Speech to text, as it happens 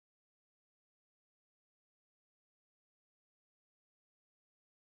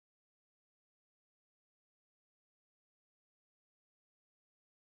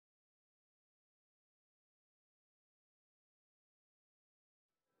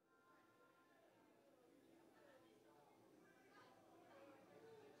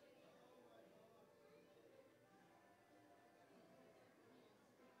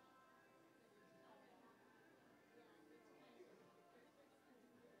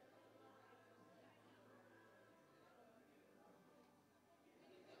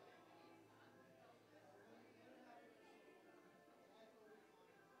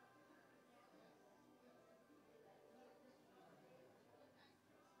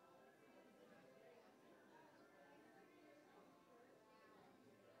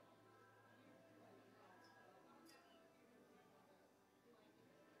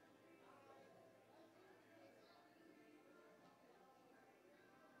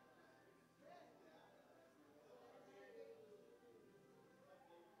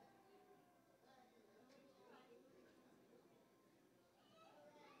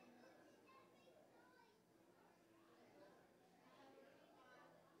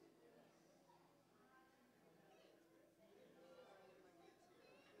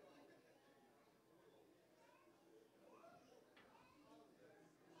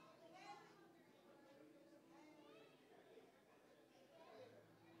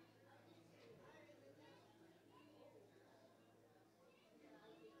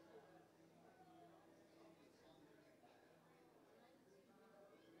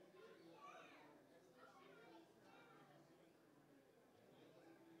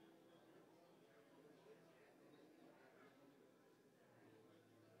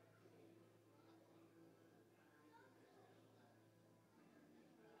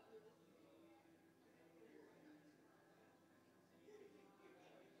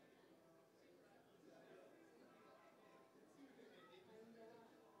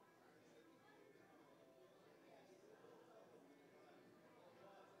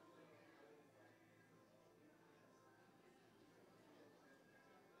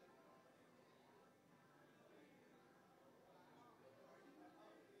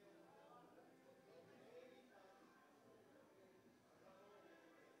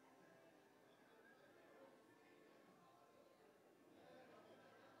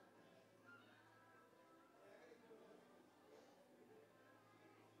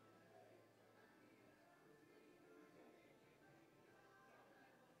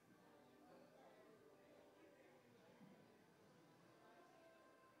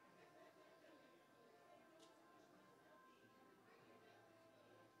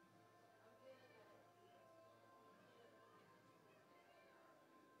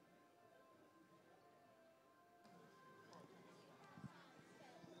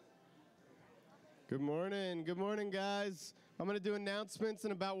Good morning, guys. I'm going to do announcements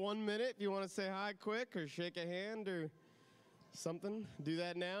in about 1 minute. If you want to say hi quick or shake a hand or something, do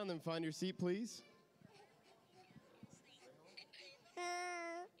that now and then find your seat, please.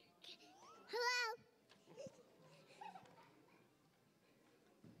 Hello.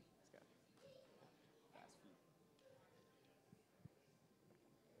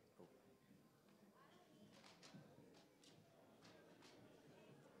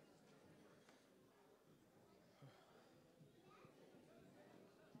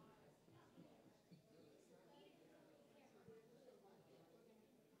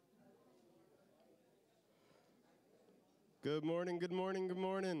 Good morning, good morning, good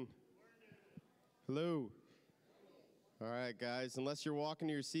morning. Hello. All right, guys, unless you're walking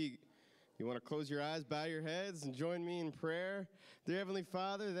to your seat, you want to close your eyes, bow your heads, and join me in prayer. Dear Heavenly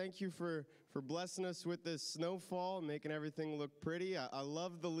Father, thank you for blessing us with this snowfall and making everything look pretty. I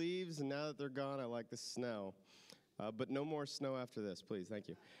love the leaves, and now that they're gone, I like the snow. But no more snow after this, please. Thank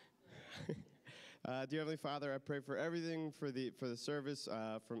you. Dear Heavenly Father, I pray for everything for the service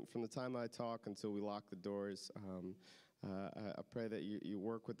from the time I talk until we lock the doors. I pray that you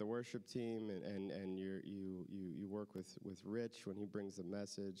work with the worship team and you work with Rich when he brings the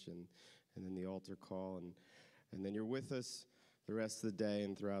message and then the altar call and then you're with us the rest of the day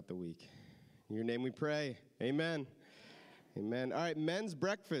and throughout the week. In your name we pray. Amen. Amen. All right, men's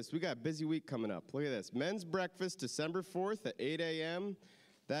breakfast. We got a busy week coming up. Look at this. Men's breakfast, December 4th at 8 a.m.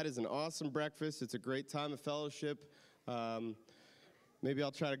 That is an awesome breakfast. It's a great time of fellowship. Maybe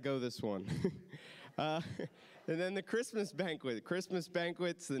I'll try to go this one. And then the Christmas banquet. Christmas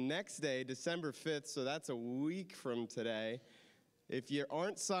banquet's the next day, December 5th, so that's a week from today. If you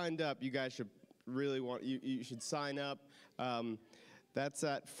aren't signed up, you guys should really you should sign up. That's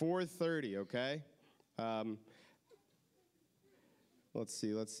at 4:30, okay? Let's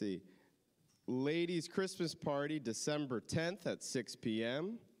see. Ladies' Christmas party, December 10th at 6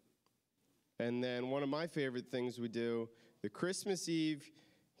 p.m. And then one of my favorite things we do, the Christmas Eve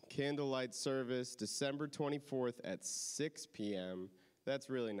candlelight service, December 24th at 6 p.m. That's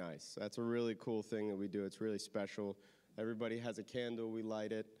really nice. That's a really cool thing that we do. It's really special. Everybody has a candle. We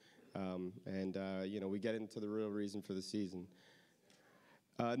light it. We get into the real reason for the season.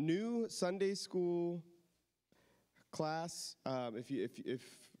 New Sunday school class. If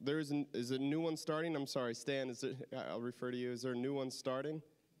there is a new one starting, I'm sorry, Stan, I'll refer to you. Is there a new one starting?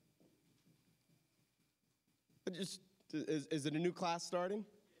 Is it a new class starting?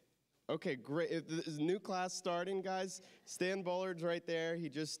 Okay, great. If there's a new class starting, guys, Stan Bullard's right there. He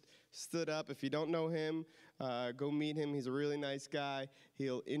just stood up. If you don't know him, go meet him. He's a really nice guy.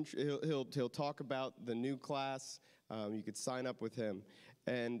 He'll talk about the new class. You could sign up with him.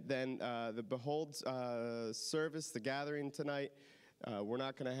 And then the Behold service, the gathering tonight, we're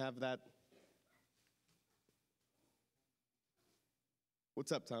not going to have that.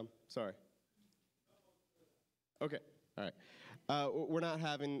 What's up, Tom? Sorry. Okay. All right. We're not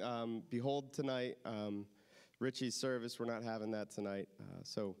having Behold tonight. Richie's service, we're not having that tonight.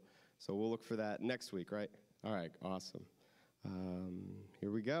 So we'll look for that next week, right? All right, awesome.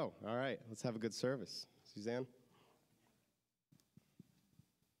 Here we go. All right, let's have a good service. Suzanne?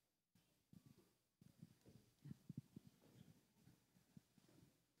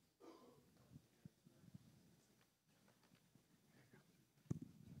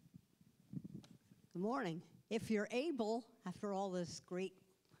 Good morning. If you're able, after all this great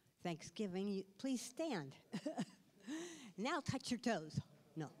Thanksgiving, please stand. Now touch your toes.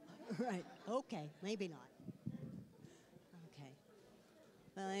 No. Right. Okay. Maybe not. Okay.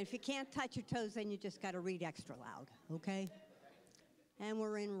 Well, if you can't touch your toes, then you just got to read extra loud. Okay? And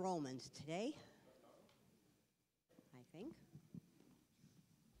we're in Romans today, I think.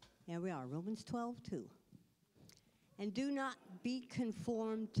 Here we are, Romans 12:2. And do not be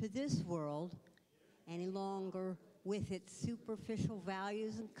conformed to this world any longer with its superficial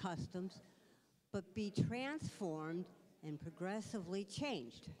values and customs, but be transformed and progressively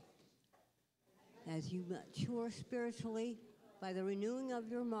changed as you mature spiritually by the renewing of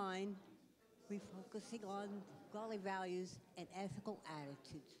your mind, refocusing on godly values and ethical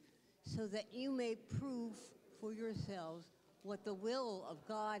attitudes, so that you may prove for yourselves what the will of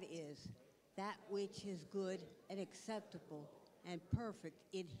God is, that which is good and acceptable and perfect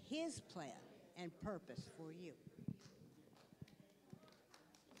in His plan and purpose for you.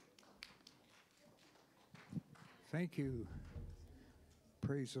 Thank you.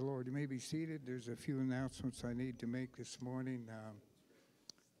 Praise the Lord. You may be seated. There's a few announcements I need to make this morning.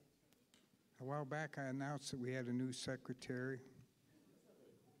 A while back, I announced that we had a new secretary,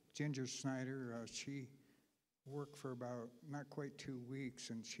 Ginger Snyder. She worked for about not quite 2 weeks,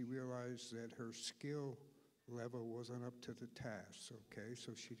 and she realized that her skill level wasn't up to the task, okay?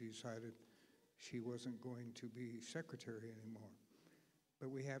 So she decided she wasn't going to be secretary anymore. But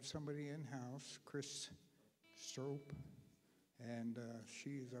we have somebody in-house, Chris Strope, and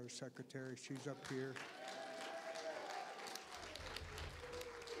she's our secretary. She's up here.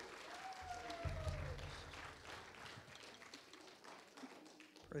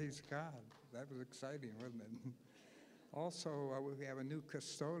 Praise God. That was exciting, wasn't it? Also, we have a new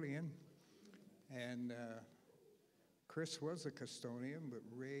custodian, and Chris was a custodian, but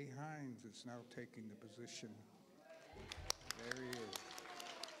Ray Hines is now taking the position. There he is.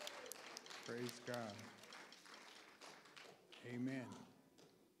 Praise God. Amen.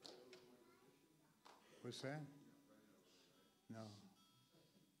 What's that? No.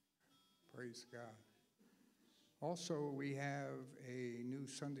 Praise God. Also, we have a new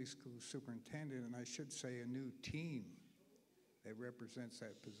Sunday school superintendent, and I should say a new team that represents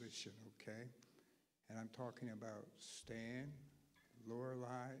that position, okay? And I'm talking about Stan,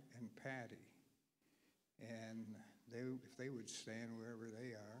 Lorelei, and Patty. And if they would stand wherever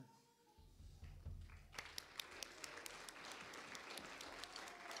they are.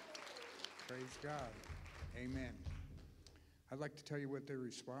 Praise God. Amen. I'd like to tell you what they're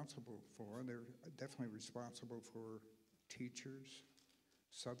responsible for. They're definitely responsible for teachers,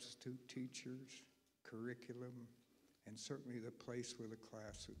 substitute teachers, curriculum, and certainly the place where the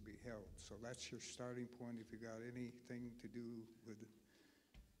class would be held. So that's your starting point if you got anything to do with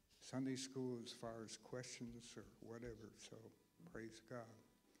Sunday school as far as questions or whatever. So praise God.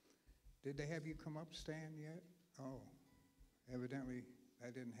 Did they have you come up, Stan, yet? Oh, evidently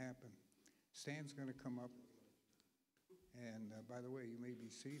that didn't happen. Stan's going to come up. And by the way, you may be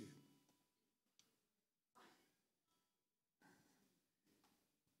seated.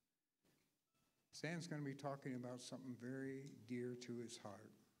 Stan's going to be talking about something very dear to his heart.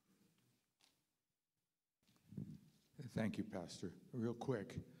 Thank you, Pastor. Real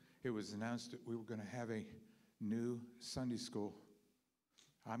quick, it was announced that we were going to have a new Sunday school.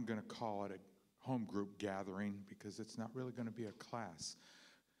 I'm going to call it a home group gathering because it's not really going to be a class.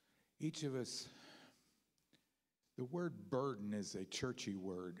 Each of us, the word burden is a churchy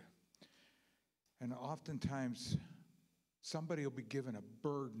word. And oftentimes, somebody will be given a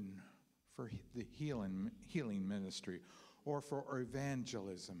burden for the healing ministry or for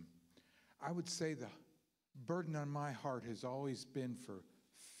evangelism. I would say the burden on my heart has always been for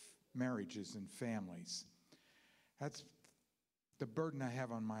marriages and families. That's the burden I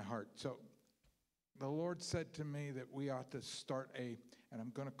have on my heart. So the Lord said to me that we ought to start and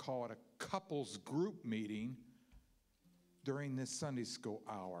I'm going to call it a couples group meeting during this Sunday school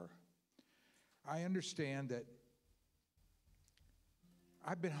hour. I understand that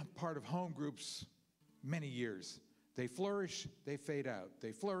I've been a part of home groups many years. They flourish, they fade out.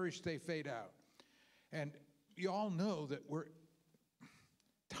 They flourish, they fade out. And you all know that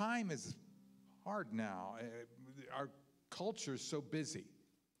time is hard now. Our culture is so busy.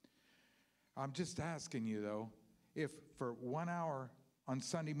 I'm just asking you, though, if for 1 hour on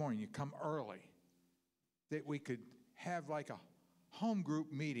Sunday morning you come early, that we could have like a home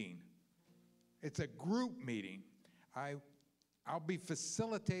group meeting. It's a group meeting. I'll be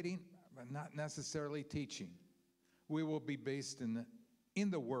facilitating, but not necessarily teaching. We will be based in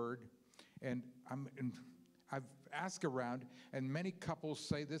the Word, and I've asked around, and many couples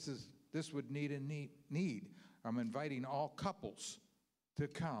say this would need a need. I'm inviting all couples to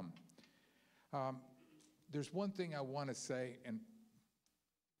come. There's one thing I want to say, and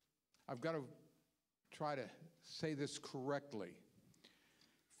I've got to try to say this correctly.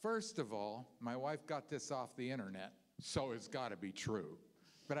 First of all, my wife got this off the internet, so it's got to be true.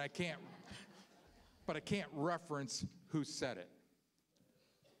 But I can't reference who said it.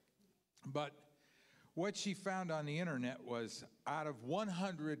 But what she found on the internet was out of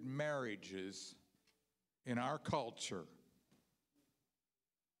 100 marriages in our culture,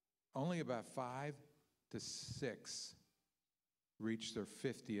 only about 5 to 6 reach their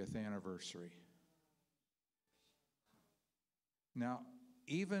 50th anniversary. Now,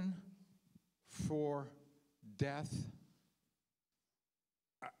 even for death,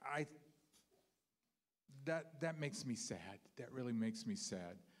 that makes me sad. That really makes me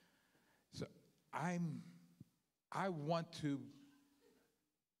sad. So I want to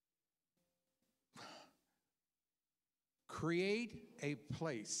create a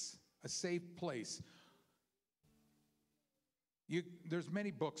place, a safe place. There's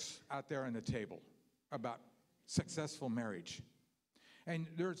many books out there on the table about successful marriage. And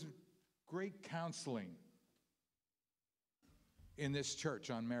there's great counseling in this church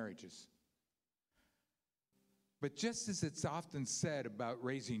on marriages. But just as it's often said about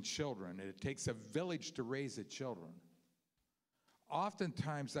raising children, it takes a village to raise a children.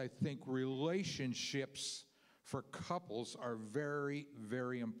 Oftentimes, I think relationships for couples are very,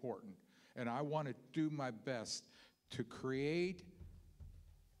 very important. And I want to do my best to create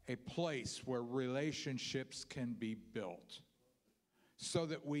a place where relationships can be built so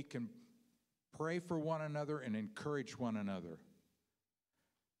that we can pray for one another and encourage one another.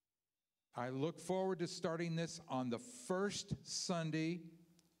 I look forward to starting this on the first Sunday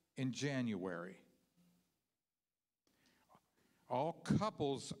in January. All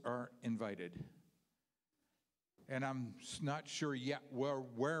couples are invited. And I'm not sure yet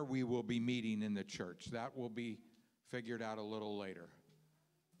where we will be meeting in the church. That will be figured out a little later.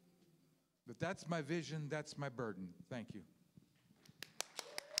 But that's my vision, that's my burden. Thank you.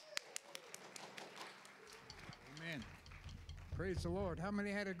 Amen. Praise the Lord. How many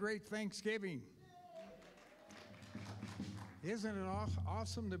had a great Thanksgiving? Isn't it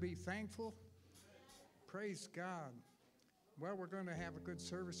awesome to be thankful? Praise God. Well, we're going to have a good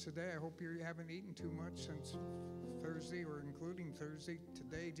service today. I hope you haven't eaten too much since Thursday or including Thursday.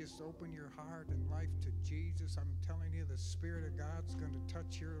 Today, just open your heart and life to Jesus. I'm telling you, the Spirit of God's going to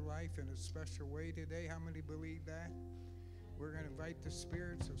touch your life in a special way today. How many believe that? We're going to invite the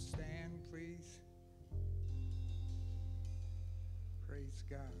Spirit, so stand, please. Praise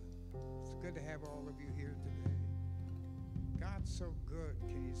God. It's good to have all of you here today. God's so good.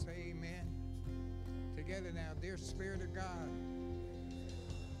 Can you say amen? Together now, dear Spirit of God,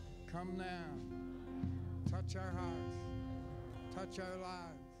 come now. Touch our hearts. Touch our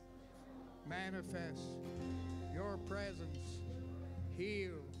lives. Manifest your presence.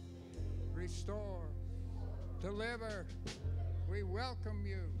 Heal. Restore. Deliver. We welcome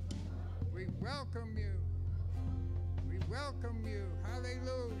you. We welcome you. We welcome you.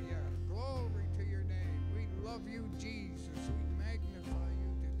 Hallelujah. Glory to your name. We love you, Jesus. We magnify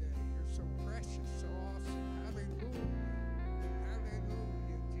you today. You're so precious, so awesome. Hallelujah.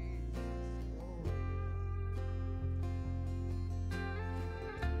 Hallelujah, Jesus. Glory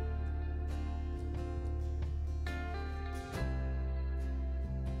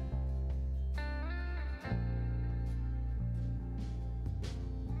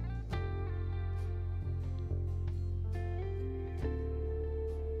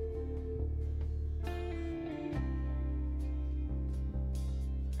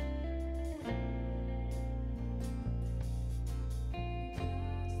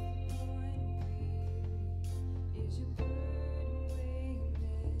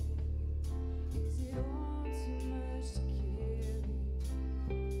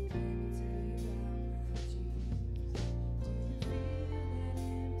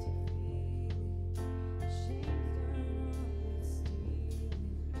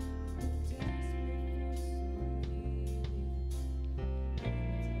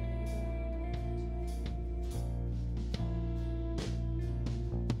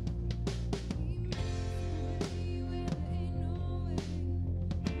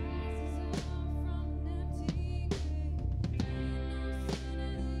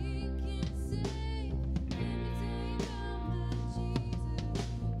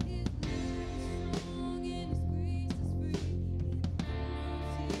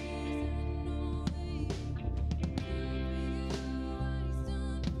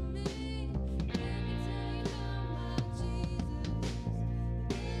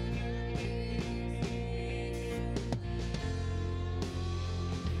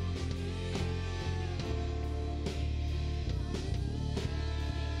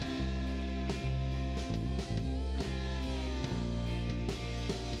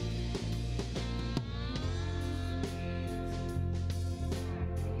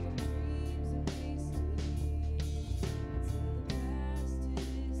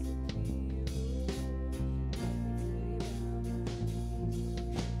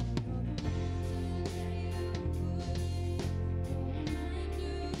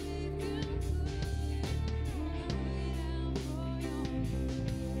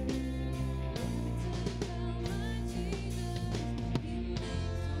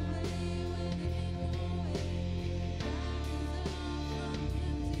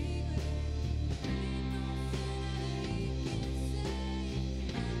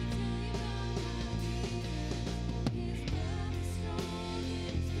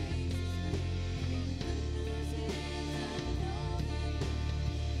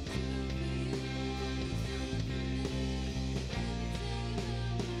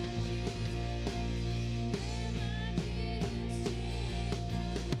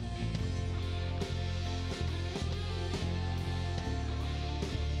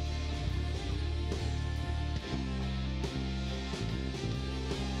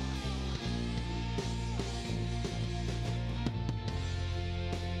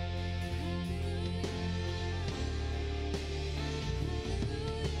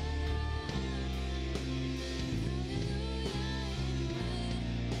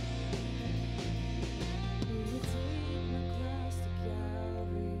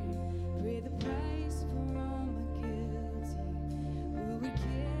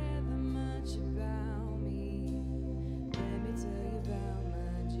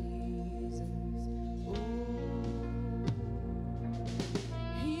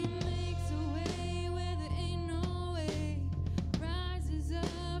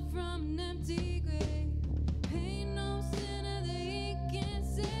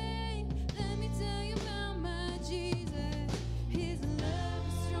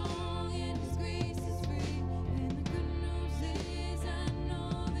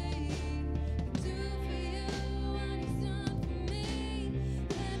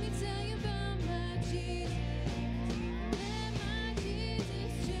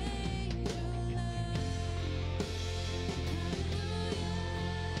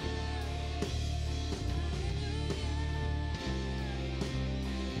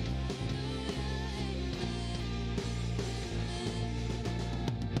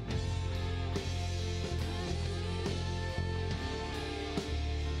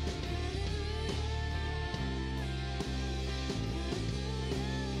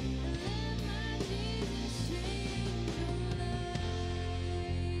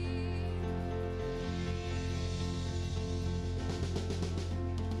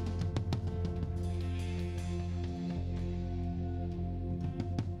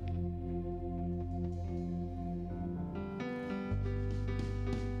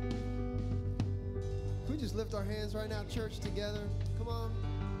just lift our hands right now, church, together? Come on.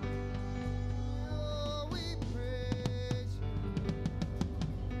 Oh, we praise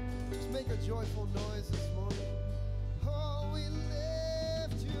you. Just make a joyful noise this morning. Oh, we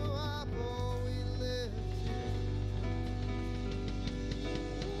lift you up. Oh, we lift you.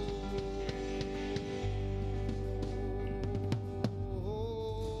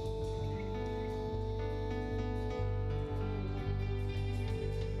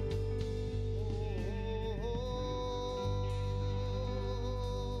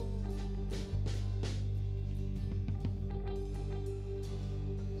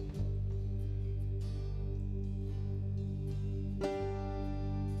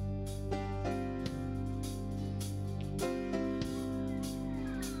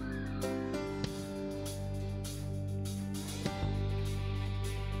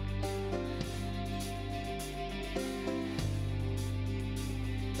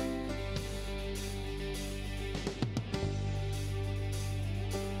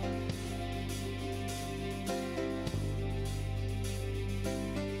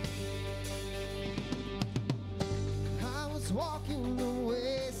 Walking the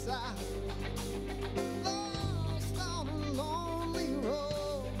wayside, lost on a lonely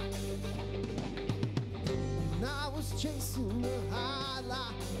road, and I was chasing the high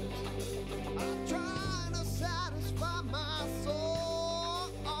life. I'm trying to satisfy my soul,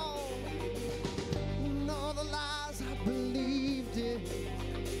 and all the lies I believed in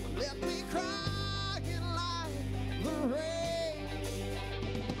left me crying like the rain.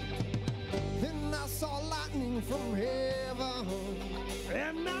 Then I saw lightning from heaven,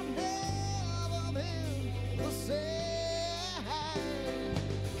 and I've never been the same.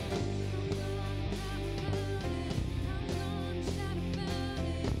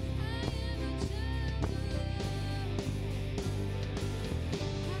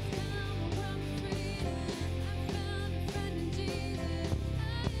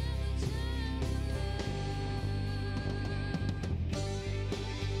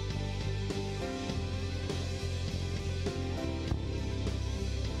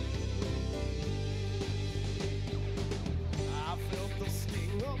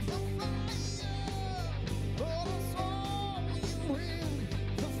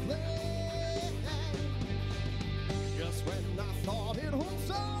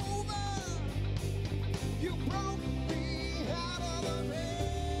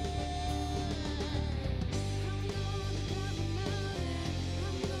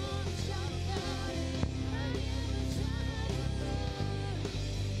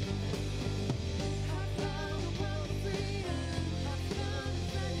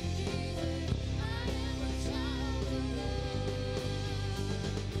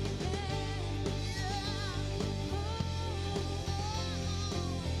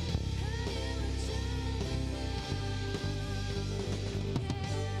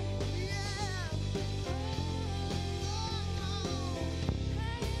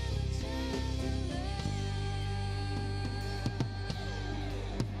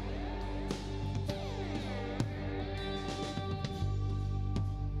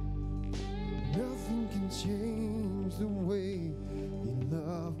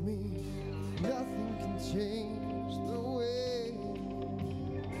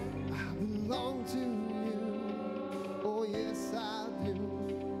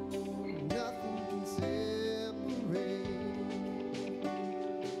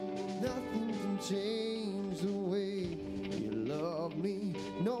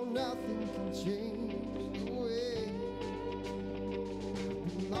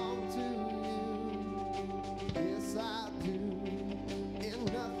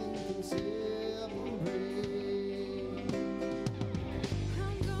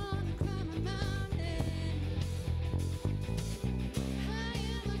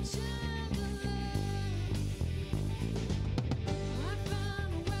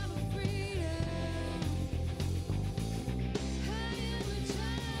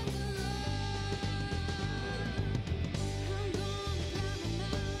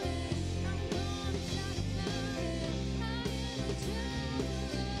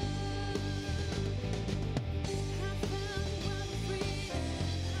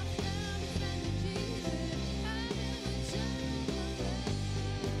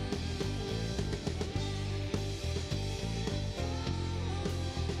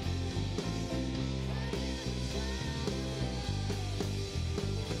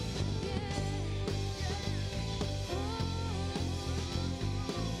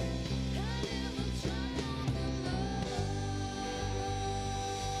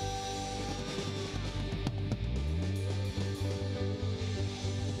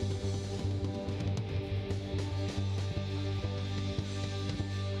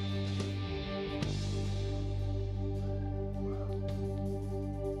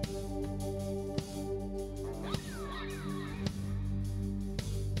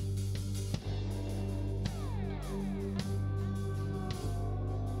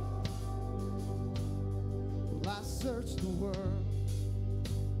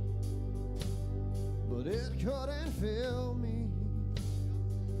 couldn't fill me.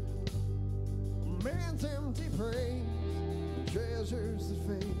 A man's empty praise, treasures that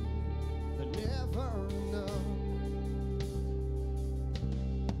fade, that never enough.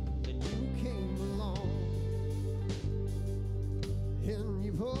 Then you came along, and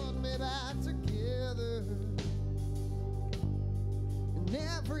you put me back together. And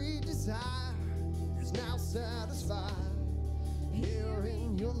every desire is now satisfied here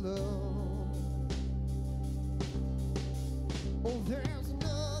in your love. Oh, there's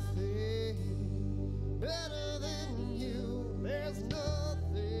nothing better than you. There's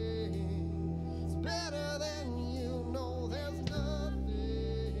nothing that's better than you. No, there's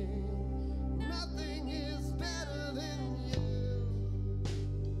nothing. Nothing is better than you.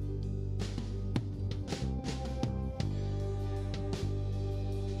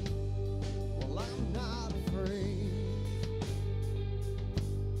 Well, I'm not afraid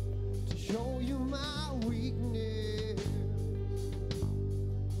to show you my weakness,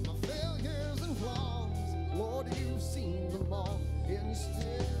 my failures and flaws. Lord, you've seen them all, and you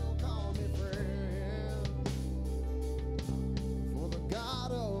still call me friend. For the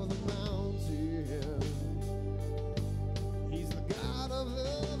God of the mountain, He's the God of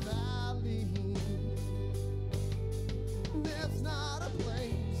the valley. There's not a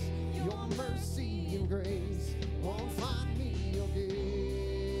place your mercy and grace won't find me again.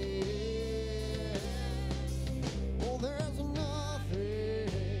 Oh, there's nothing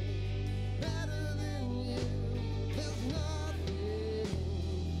better than you. There's nothing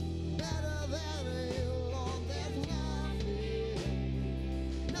better than you, Lord. There's nothing.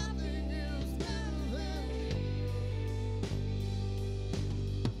 Nothing is better than you.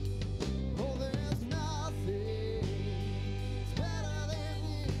 Oh, there's nothing better than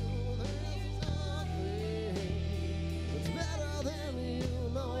you. There's nothing that's better than you.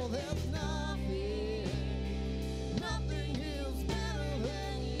 No, there's nothing. Nothing is better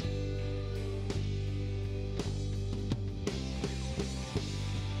than you.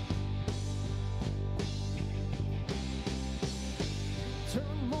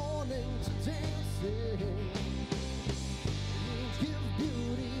 Turn mourning to dancing. You give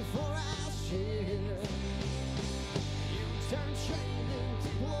beauty for ashes. You turn shame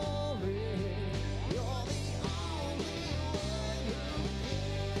into glory. You're the only one who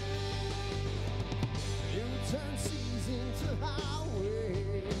can. You turn seas into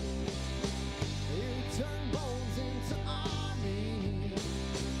highways. You turn bones into armies.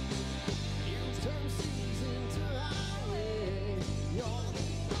 You turn seas into highways. You're the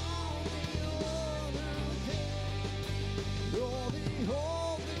only one who can. You're the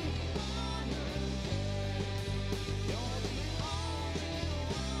only one who can. You're the only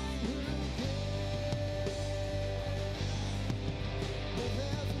one who can. Well,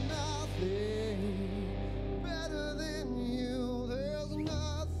 there's nothing better than you. There's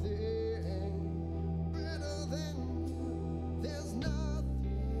nothing better than you. There's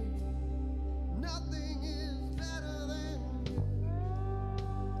nothing. Nothing is better than you.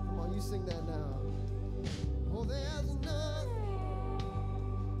 Come on, you sing that now. Oh, there's nothing.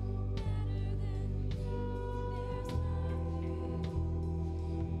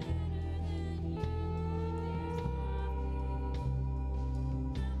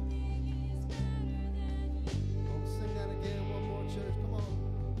 Oh, sing that again, one more, church. Come on.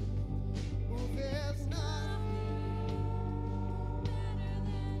 Oh, there's nothing.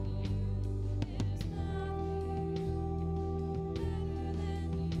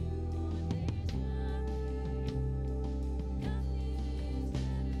 Nothing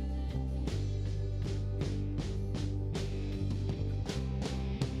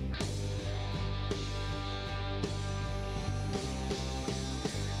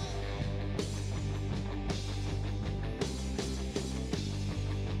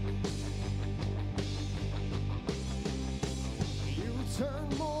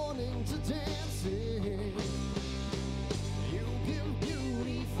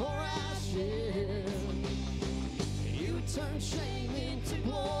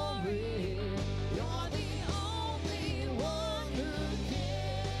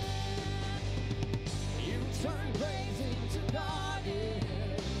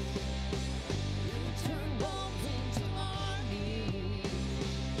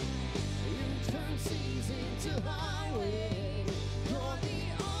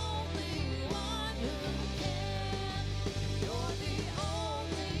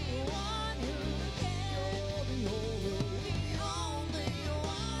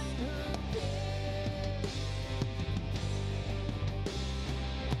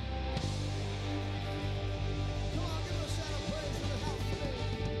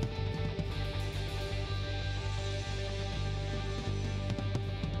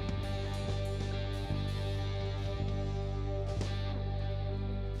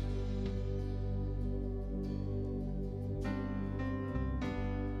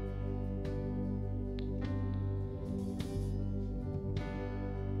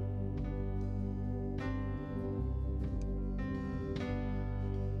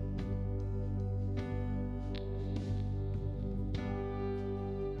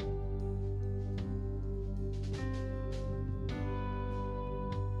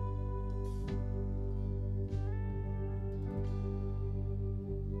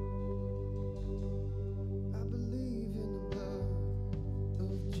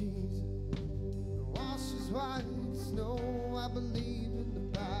white as snow. I believe in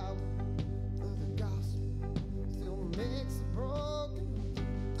the power of the gospel. Still makes the broken.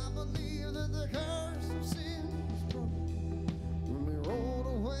 I believe that the curse of sin is broken when we rolled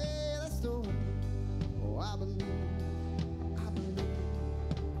away the stone. Oh, I believe, I believe,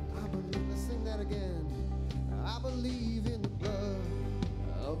 I believe. Let's sing that again. I believe in the blood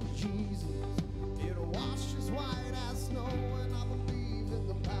of Jesus. It washes white as snow, and I believe in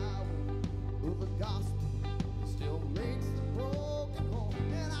the power of the gospel. Still makes the broken whole,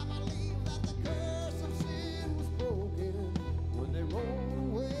 and I believe that the curse of sin was broken when they rolled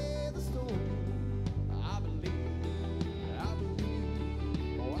away the stone. I believe, I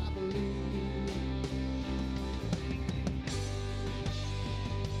believe, oh I believe.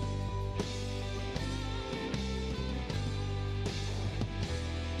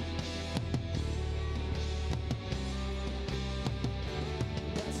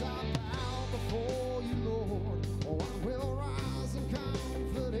 Yes, I bow before you, Lord. Oh, I will rise in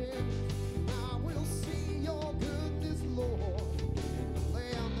confidence. I will see your goodness, Lord, in the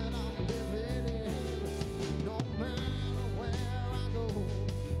land that I'm living in. No matter where I go,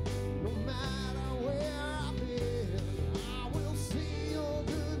 no matter where I've been, I will see your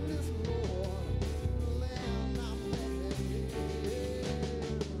goodness, Lord, in the land I'm living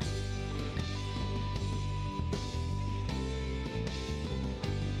in.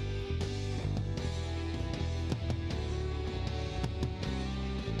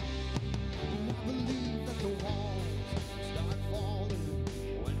 I believe that the walls start falling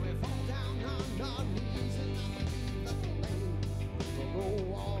when we fall down on our knees, and I believe that the lame will go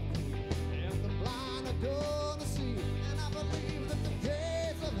walking and the blind are gonna see, and I believe that the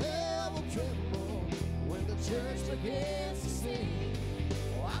gates of hell will tremble when the church begins to sing.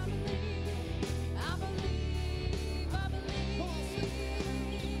 Oh, I believe, I believe, I believe.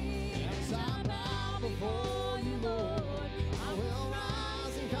 As I bow before you, Lord, I will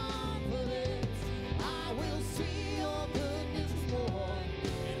rise in confidence. I will see your goodness, Lord,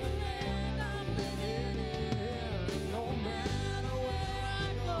 in the land I'm living in. No matter where I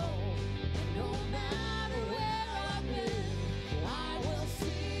go, no matter where I've been, I will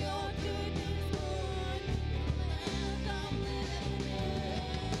see your goodness, Lord, in the land I'm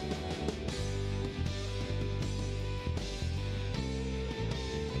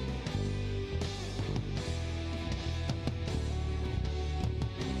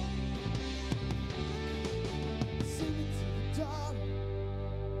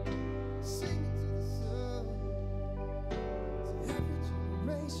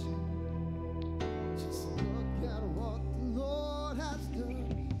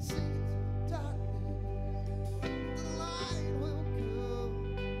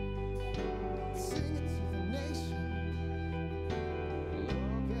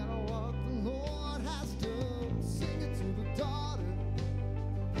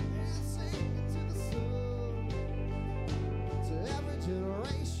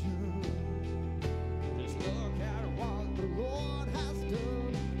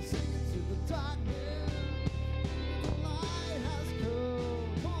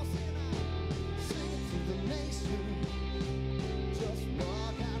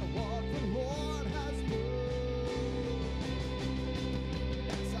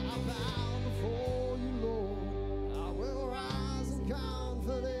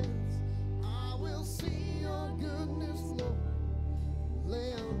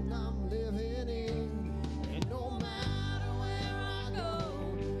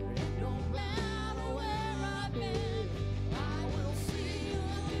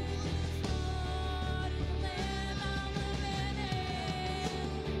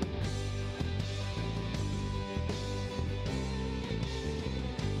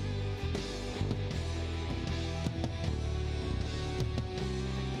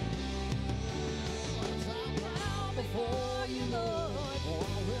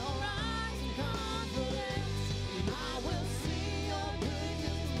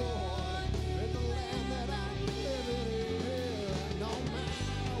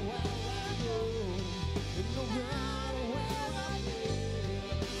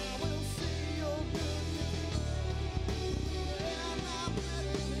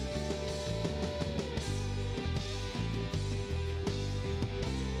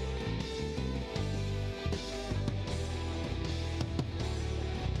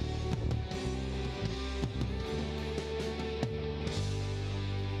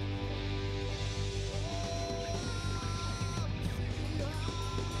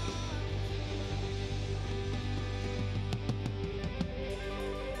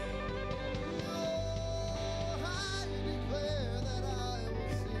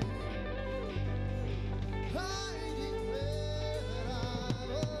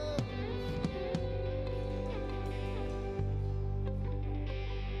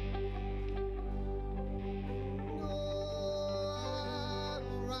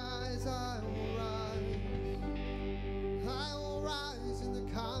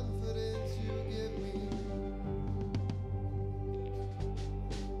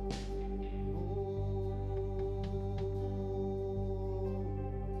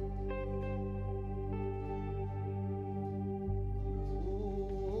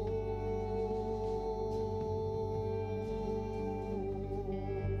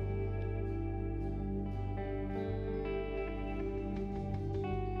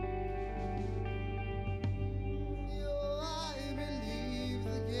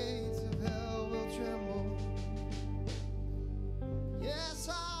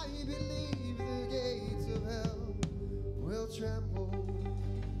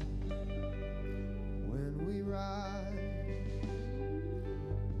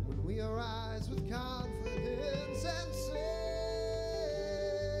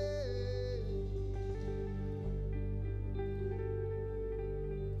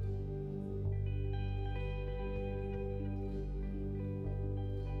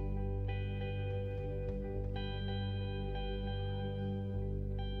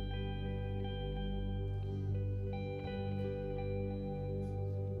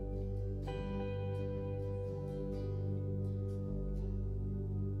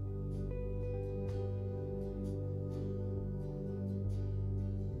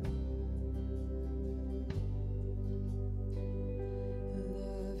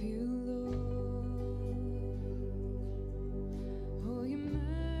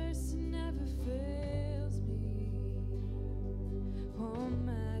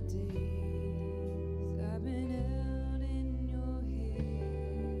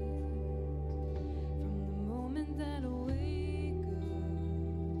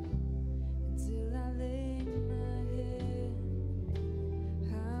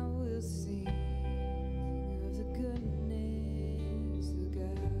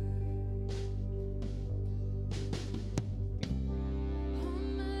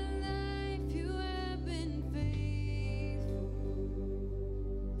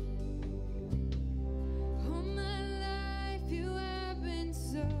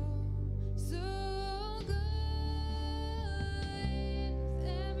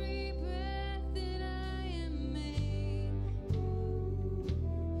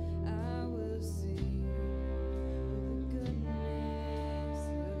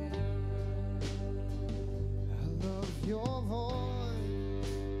your voice.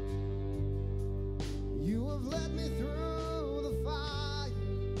 You have led me through the fire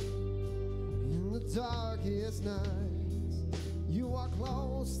in the darkest nights. You are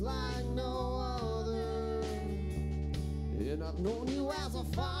close like no other, and I've known you as a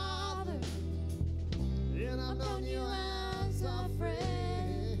father, and I've known you as a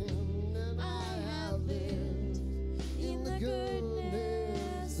friend, and I have lived in the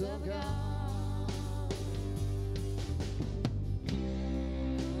goodness of God.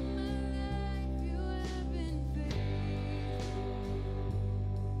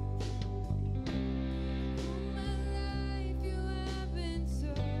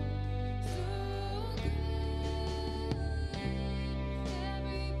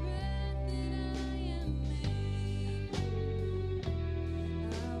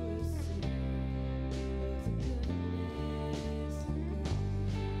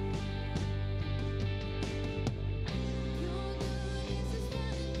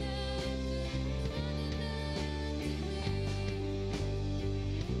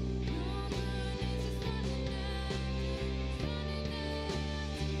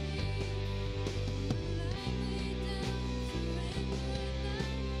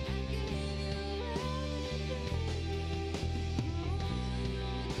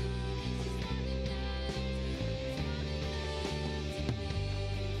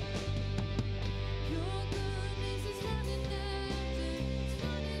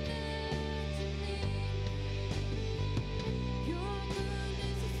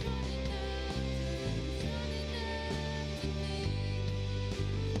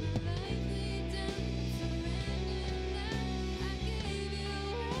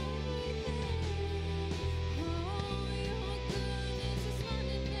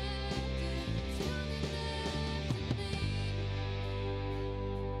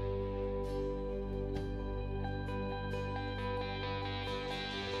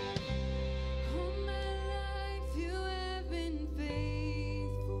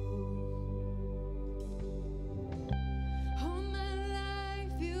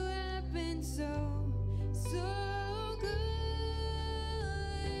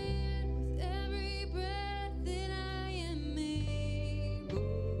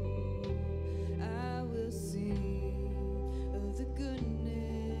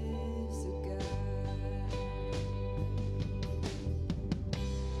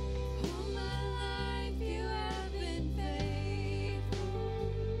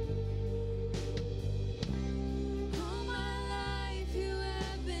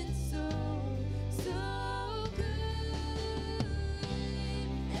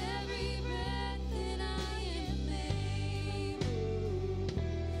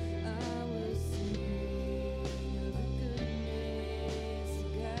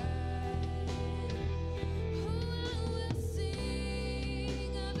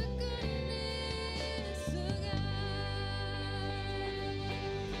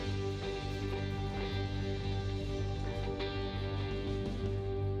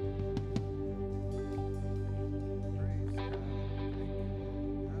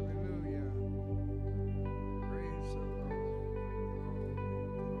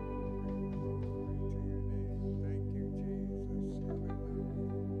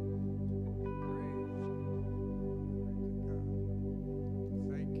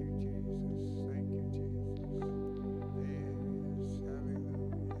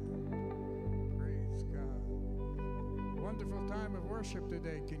 Wonderful time of worship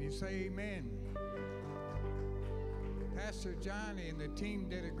today. Can you say amen? Pastor Johnny and the team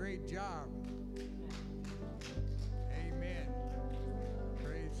did a great job. Amen.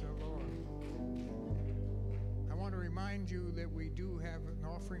 Praise the Lord. I want to remind you that we do have an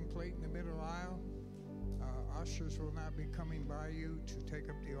offering plate in the middle aisle. Ushers will not be coming by you to take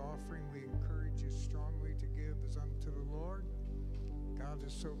up the offering. We encourage you strongly to give as unto the Lord. God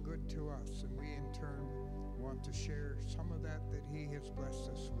is so good to us, and we in turn want to share some of that He has blessed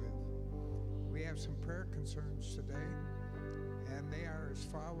us with. We have some prayer concerns today, and they are as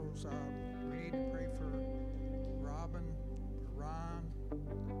follows. We need to pray for Robin, for Ron,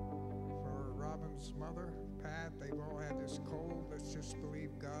 for Robin's mother, Pat. They've all had this cold. Let's just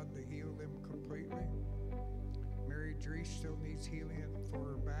believe God to heal them completely. Mary Dries still needs healing for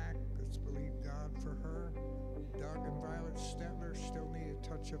her back. Let's believe God for her. Doug and Violet Stetler still need a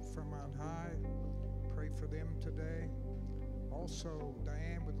touch-up from on high. Pray for them today. Also,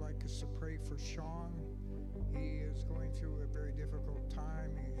 Diane would like us to pray for Sean. He is going through a very difficult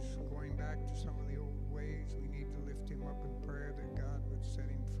time. He's going back to some of the old ways. We need to lift him up in prayer that God would set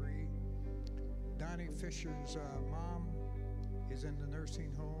him free. Donnie Fisher's mom is in the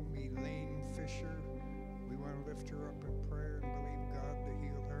nursing home. Elaine Fisher, We want to lift her up in prayer and believe God to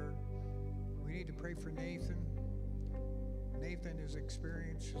heal her. We need to pray for Nathan. Nathan has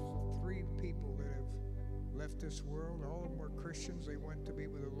experienced 3 people that have left this world. All of them were Christians. They went to be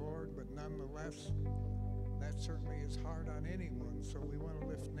with the Lord, but nonetheless, that certainly is hard on anyone. So we want to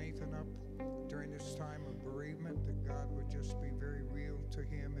lift Nathan up during this time of bereavement, that God would just be very real to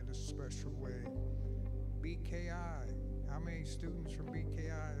him in a special way. BKI. How many students from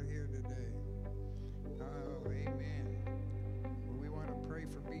BKI are here today? Oh, amen. Well, we want to pray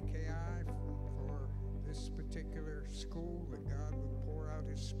for BKI, for this particular school, that God would pour out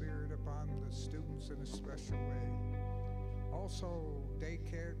his Spirit upon the students in a special way. Also,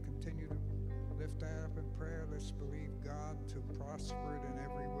 daycare, continue to lift that up in prayer. Let's believe God to prosper it in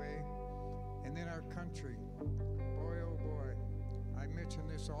every way. And then our country. Boy, oh boy, I mention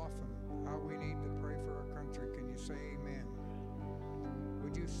this often, how we need to pray for our country. Can you say amen?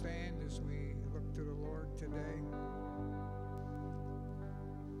 Would you stand as we look to the Lord today?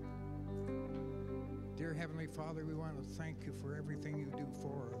 Dear Heavenly Father, we want to thank you for everything you do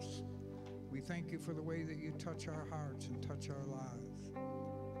for us. We thank you for the way that you touch our hearts and touch our lives.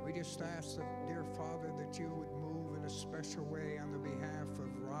 We just ask that, dear Father, that you would move in a special way on the behalf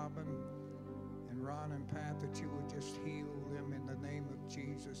of Robin and Ron and Pat, that you would just heal them in the name of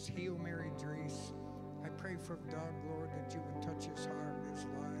Jesus. Heal Mary Drees. I pray for Doug, Lord, that you would touch his heart, his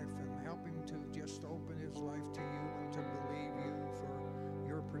life, and help him to just open his life to you and to believe you for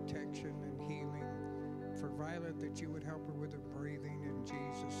your protection and healing. For Violet, that you would help her with her breathing in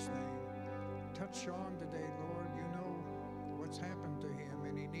Jesus' name. Touch Sean today, Lord. You know what's happened to him,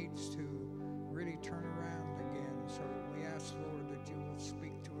 and he needs to really turn around again. So we ask, Lord, that you will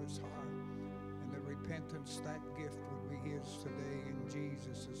speak to his heart, and that repentance, that gift, would be his today in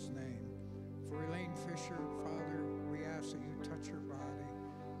Jesus' name. For Elaine Fisher, Father, we ask that you touch her body.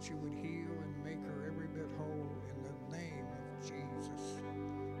 She would heal and make her every bit whole in the name of Jesus.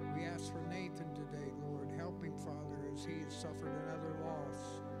 We ask for Nathan today, Lord. Help him, Father, as he has suffered another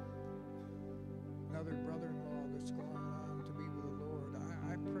loss. Another brother-in-law that's gone on to be with the Lord.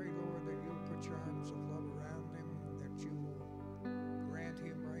 I pray, Lord, that you'll put your arms of love around him, that you will grant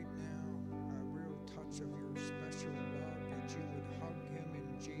him right now a real touch of your special love, that you would hug him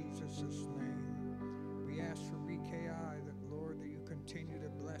in Jesus' name. We ask for BKI, that, Lord, that you continue to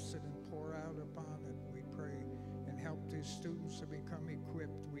bless it and pour out upon it, we pray, and help these students to become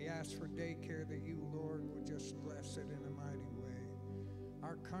equipped. We ask for daycare, that you, Lord, would just bless it in a mighty way.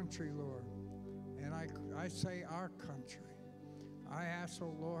 Our country, Lord, and I say our country. I ask,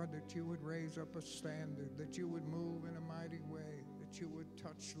 oh Lord, that you would raise up a standard, that you would move in a mighty way, that you would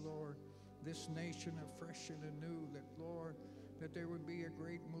touch, Lord, this nation afresh and anew, that, Lord, that there would be a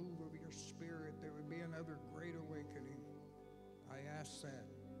great move of your Spirit, there would be another great awakening. I ask that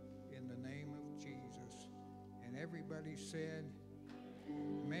in the name of Jesus. And everybody said,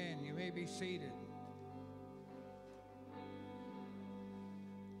 amen. You may be seated.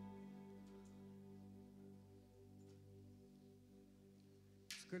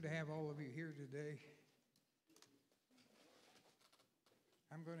 Good to have all of you here today.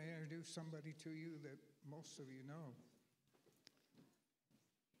 I'm going to introduce somebody to you that most of you know.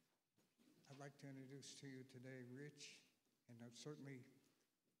 I'd like to introduce to you today Rich, and certainly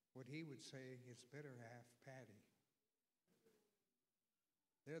what he would say his better half, Patty.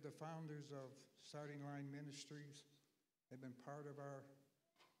 They're the founders of Starting Line Ministries. They've been part of our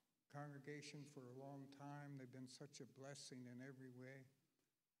congregation for a long time. They've been such a blessing in every way.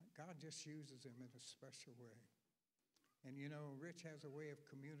 God just uses him in a special way. And you know, Rich has a way of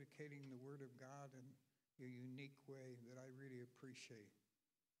communicating the Word of God in a unique way that I really appreciate.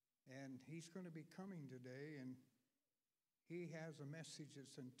 And he's going to be coming today, and he has a message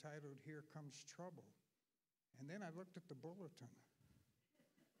that's entitled, Here Comes Trouble. And then I looked at the bulletin.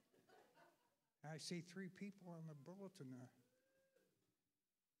 I see 3 people on the bulletin.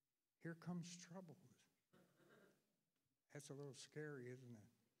 Here comes trouble. That's a little scary, isn't it?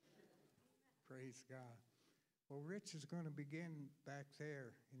 Praise God. Well, Rich is going to begin back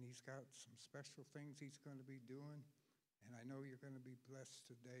there, and he's got some special things he's going to be doing, and I know you're going to be blessed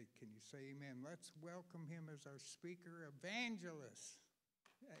today. Can you say amen? Let's welcome him as our speaker, evangelist.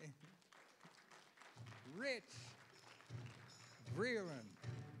 Rich Vreeland.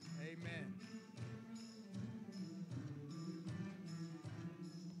 Amen.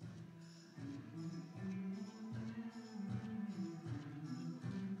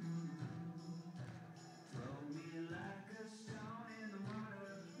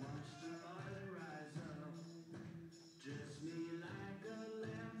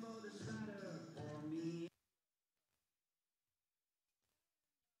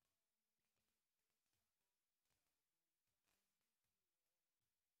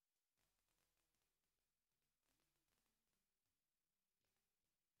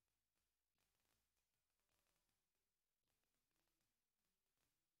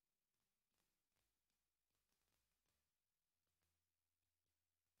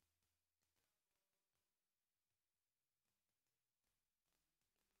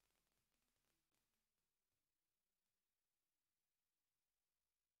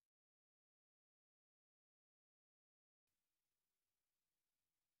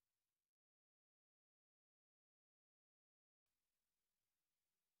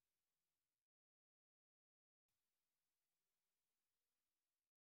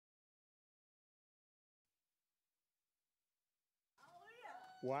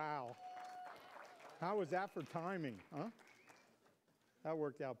 Wow. How was that for timing, huh? That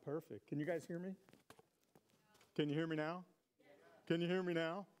worked out perfect. Can you guys hear me? Can you hear me now? Can you hear me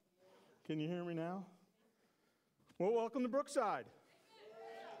now? Can you hear me now? Well, welcome to Brookside.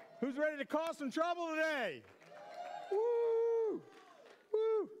 Who's ready to cause some trouble today? Woo!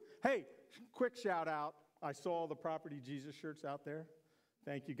 Woo! Hey, quick shout out. I saw the Property Jesus shirts out there.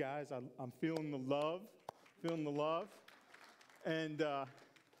 Thank you guys. I'm feeling the love. Feeling the love. And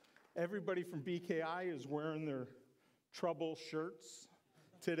everybody from BKI is wearing their trouble shirts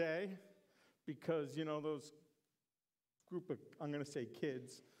today because, you know, those group of, I'm going to say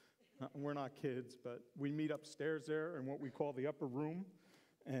kids. We're not kids, but we meet upstairs there in what we call the upper room.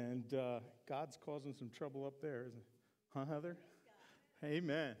 And God's causing some trouble up there, isn't it? Huh, Heather?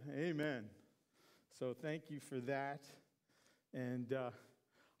 Amen. Amen. So thank you for that. And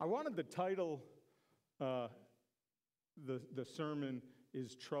I wanted the title, the sermon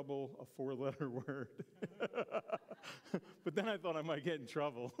is trouble, a four-letter word. But then I thought I might get in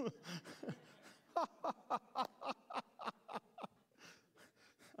trouble.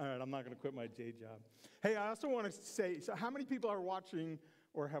 All right, I'm not going to quit my day job. Hey, I also want to say, so how many people are watching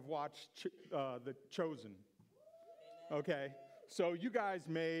or have watched The Chosen? Okay, so you guys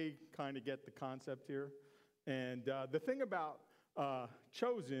may kind of get the concept here. And the thing about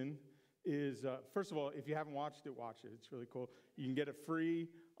Chosen is, first of all, if you haven't watched it, watch it. It's really cool. You can get it free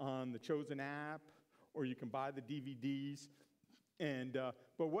on the Chosen app, or you can buy the DVDs. And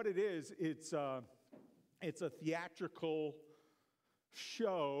but what it is, it's a theatrical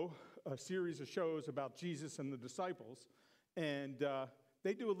show, a series of shows about Jesus and the disciples. And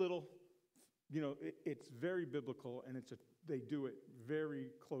they do a little, you know, it's very biblical, and they do it very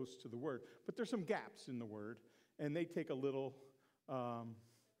close to the Word. But there's some gaps in the Word, and they take a little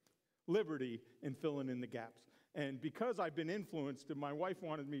liberty in filling in the gaps. And because I've been influenced, and my wife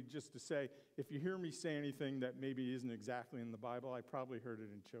wanted me just to say, if you hear me say anything that maybe isn't exactly in the Bible, I probably heard it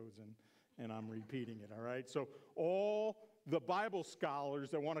in Chosen, and I'm repeating it, all right? So all the Bible scholars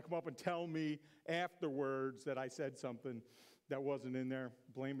that want to come up and tell me afterwards that I said something that wasn't in there,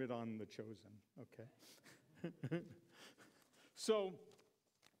 blame it on the Chosen, okay? So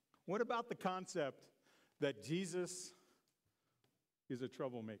what about the concept that Jesus is a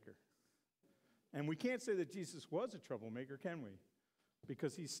troublemaker? And we can't say that Jesus was a troublemaker, can we?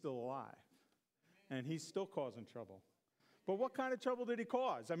 Because he's still alive. And he's still causing trouble. But what kind of trouble did he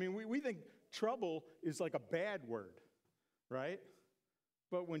cause? I mean, we think trouble is like a bad word, right?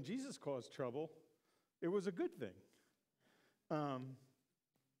 But when Jesus caused trouble, it was a good thing.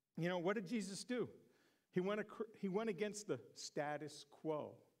 You know, what did Jesus do? He went against the status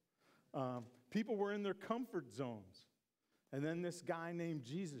quo. People were in their comfort zones. And then this guy named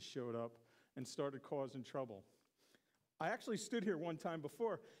Jesus showed up and started causing trouble. I actually stood here one time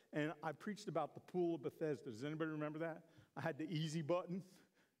before, and I preached about the pool of Bethesda. Does anybody remember that? I had the easy button.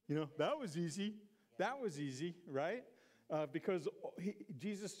 You know, that was easy. That was easy, right? Because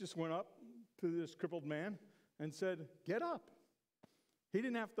Jesus just went up to this crippled man and said, get up. He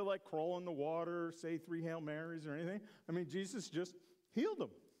didn't have to, like, crawl in the water, say 3 Hail Marys or anything. I mean, Jesus just healed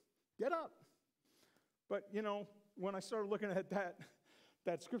him. Get up. But, you know, when I started looking at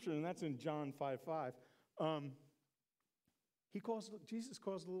that scripture, and that's in John 5:5, Jesus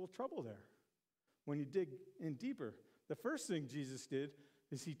caused a little trouble there when you dig in deeper. The first thing Jesus did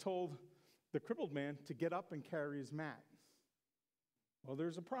is he told the crippled man to get up and carry his mat. Well,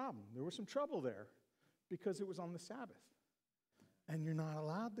 there's a problem. There was some trouble there because it was on the Sabbath. And you're not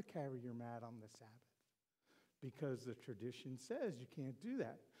allowed to carry your mat on the Sabbath because the tradition says you can't do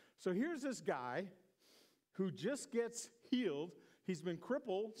that. So here's this guy who just gets healed. He's been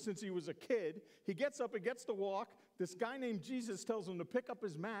crippled since he was a kid. He gets up and gets to walk. This guy named Jesus tells him to pick up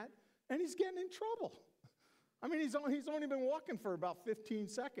his mat, and he's getting in trouble. I mean, he's only been walking for about 15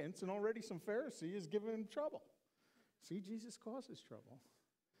 seconds, and already some Pharisee is giving him trouble. See, Jesus causes trouble.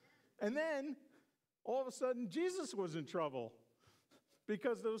 And then, all of a sudden, Jesus was in trouble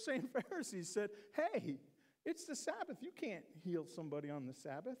because those same Pharisees said, hey, it's the Sabbath. You can't heal somebody on the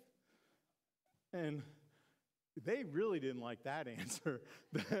Sabbath. And they really didn't like that answer.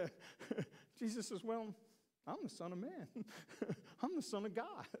 Jesus says, well, I'm the Son of Man. I'm the Son of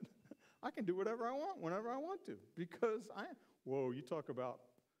God. I can do whatever I want, whenever I want to, because whoa, you talk about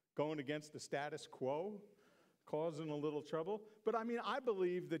going against the status quo, causing a little trouble. But I mean, I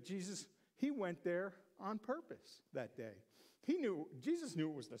believe that Jesus, he went there on purpose that day. Jesus knew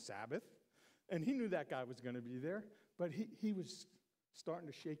it was the Sabbath, and he knew that guy was going to be there, but he was starting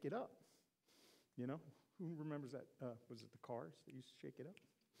to shake it up. You know, who remembers that? Was it the Cars that used to shake it up?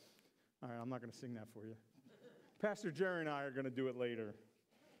 All right, I'm not going to sing that for you. Pastor Jerry and I are going to do it later.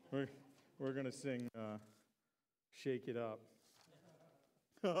 we're going to sing Shake It Up.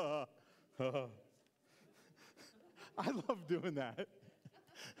 I love doing that.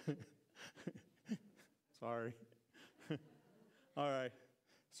 Sorry. All right.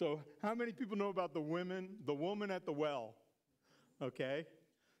 So how many people know about the woman at the well? Okay.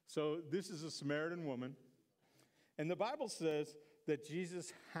 So this is a Samaritan woman. And the Bible says that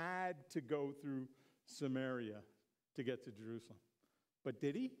Jesus had to go through Samaria to get to Jerusalem. But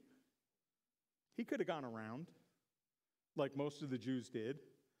did he? He could have gone around, like most of the Jews did.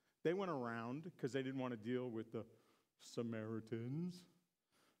 They went around because they didn't want to deal with the Samaritans.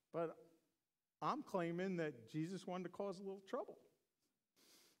 But I'm claiming that Jesus wanted to cause a little trouble.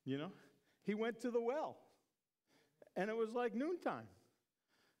 You know? He went to the well, and it was like noontime.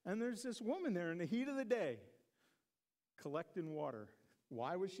 And there's this woman there in the heat of the day collecting water.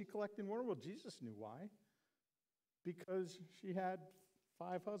 Why was she collecting water? Well, Jesus knew why. Because she had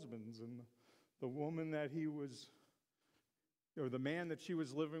 5 husbands, and the woman that he was, or the man that she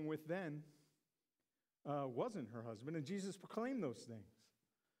was living with then, wasn't her husband. And Jesus proclaimed those things.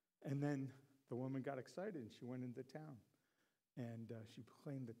 And then the woman got excited, and she went into town. And she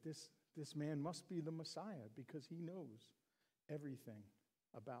proclaimed that this man must be the Messiah because he knows everything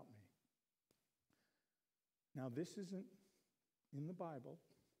about me. Now, this isn't in the Bible,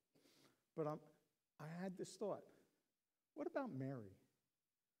 but I had this thought. What about Mary?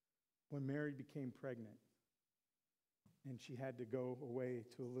 When Mary became pregnant and she had to go away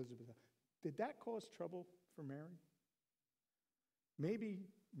to Elizabeth, did that cause trouble for Mary? Maybe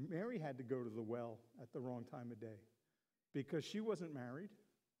Mary had to go to the well at the wrong time of day because she wasn't married.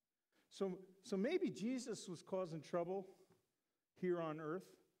 So maybe Jesus was causing trouble here on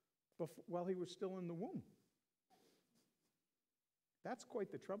earth while he was still in the womb. That's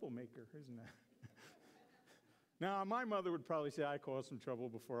quite the troublemaker, isn't it? Now, my mother would probably say I caused some trouble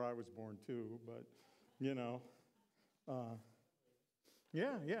before I was born too, but, you know.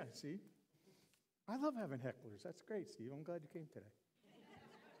 Yeah, see? I love having hecklers. That's great, Steve. I'm glad you came today.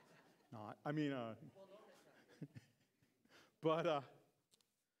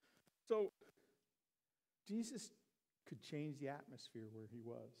 So Jesus could change the atmosphere where he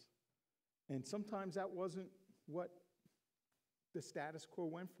was. And sometimes that wasn't what the status quo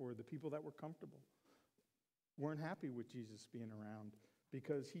went for. The people that were comfortable weren't happy with Jesus being around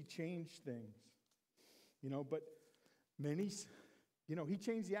because he changed things. But he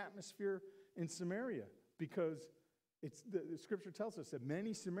changed the atmosphere in Samaria because the scripture tells us that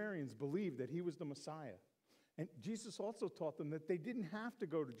many Samaritans believed that he was the Messiah. And Jesus also taught them that they didn't have to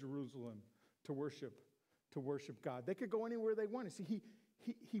go to Jerusalem to worship God. They could go anywhere they wanted. See,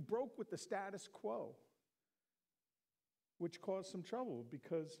 he broke with the status quo, which caused some trouble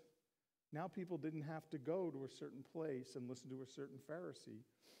because now people didn't have to go to a certain place and listen to a certain Pharisee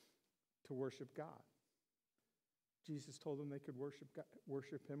to worship God. Jesus told them they could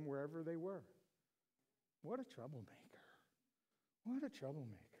worship him wherever they were. What a troublemaker. What a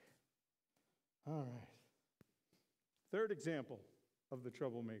troublemaker. All right. Third example of the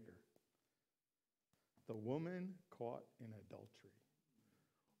troublemaker. The woman caught in adultery.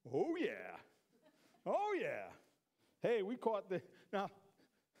 Oh, yeah. Oh, yeah. Hey, we caught now,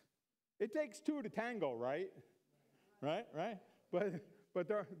 it takes 2 to tango, right? Right? But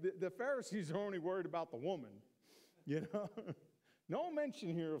the Pharisees are only worried about the woman, No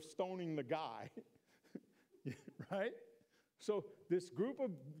mention here of stoning the guy, right? So this group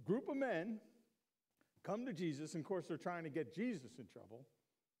of men come to Jesus, and of course they're trying to get Jesus in trouble.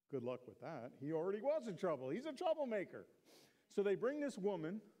 Good luck with that. He already was in trouble. He's a troublemaker. So they bring this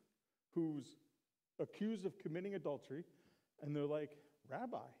woman who's accused of committing adultery, and they're like,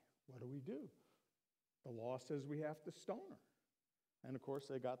 Rabbi, what do we do? The law says we have to stone her. And of course,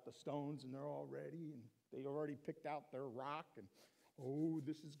 they got the stones, and they're all ready, and they already picked out their rock, and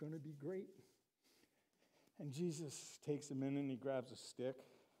this is going to be great. And Jesus takes him in, and he grabs a stick,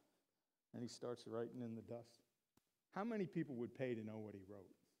 and he starts writing in the dust. How many people would pay to know what he wrote?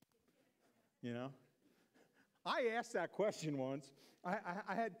 I asked that question once.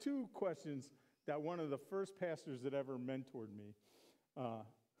 I had 2 questions that one of the first pastors that ever mentored me,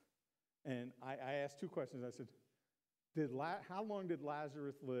 and I asked 2 questions. I said, how long did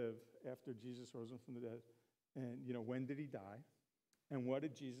Lazarus live after Jesus rose him from the dead? And, when did he die? And what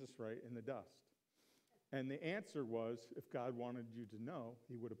did Jesus write in the dust? And the answer was, if God wanted you to know,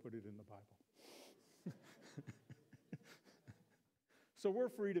 he would have put it in the Bible. So we're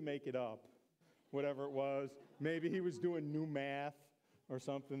free to make it up, whatever it was. Maybe he was doing new math or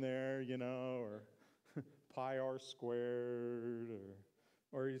something there, or pi r squared,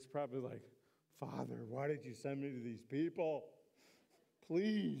 or he's probably like, Father, why did you send me to these people?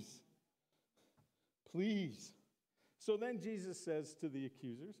 Please. Please. So then Jesus says to the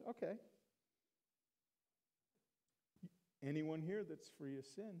accusers, okay, anyone here that's free of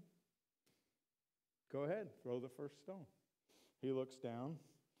sin, go ahead, throw the first stone. He looks down,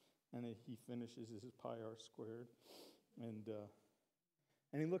 and he finishes his pi r squared, and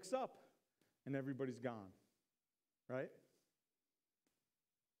he looks up, and everybody's gone, right?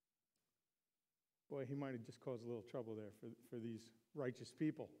 Boy, he might have just caused a little trouble there for these righteous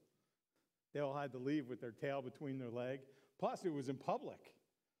people. They all had to leave with their tail between their leg. Plus, it was in public.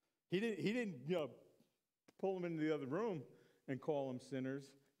 He didn't pull them into the other room and call them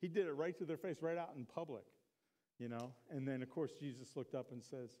sinners. He did it right to their face, right out in public, And then, of course, Jesus looked up and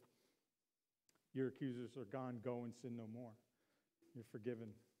says, your accusers are gone. Go and sin no more. You're forgiven,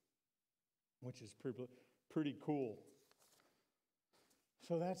 which is pretty cool.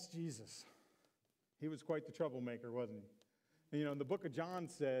 So that's Jesus. He was quite the troublemaker, wasn't he? And, the book of John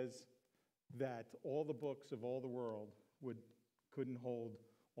says that all the books of all the world couldn't hold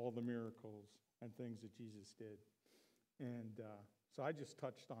all the miracles and things that Jesus did. And so I just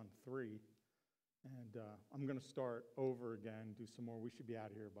touched on 3. And I'm going to start over again, do some more. We should be out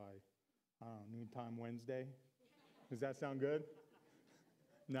of here by, noontime Wednesday. Does that sound good?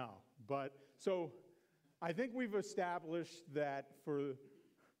 No. But so I think we've established that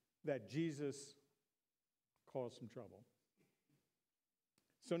Jesus caused some trouble.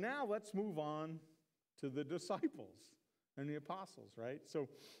 So now let's move on to the disciples and the apostles, right? So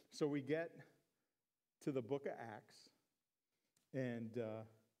we get to the book of Acts, and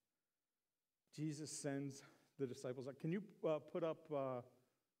Jesus sends the disciples out. Can you put up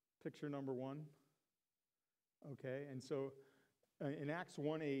picture number 1? Okay, and so in Acts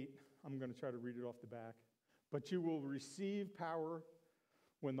 1:8, I'm going to try to read it off the back. But you will receive power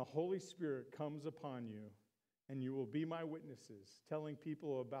when the Holy Spirit comes upon you, and you will be my witnesses, telling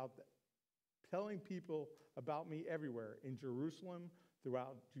people about me everywhere, in Jerusalem,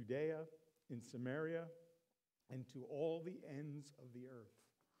 throughout Judea, in Samaria, and to all the ends of the earth.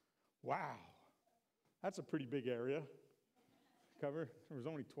 Wow. That's a pretty big area. Cover. There was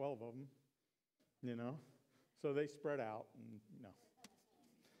only 12 of them, So they spread out, and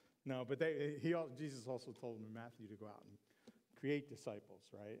No, but Jesus also told them in Matthew to go out and create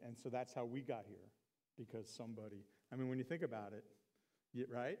disciples, right? And so that's how we got here, because somebody, when you think about it,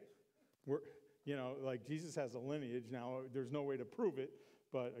 right? Like Jesus has a lineage. Now, there's no way to prove it,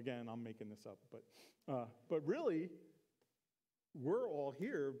 but again, I'm making this up. But really, we're all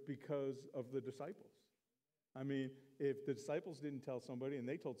here because of the disciples. If the disciples didn't tell somebody, and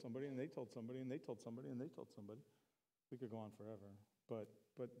they told somebody, and they told somebody, and they told somebody, and they told somebody, we could go on forever. But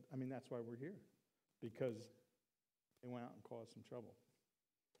that's why we're here, because they went out and caused some trouble.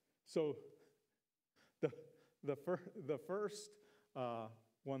 So the first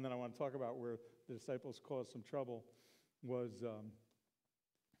one that I want to talk about where the disciples caused some trouble was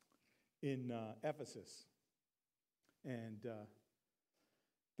in Ephesus. And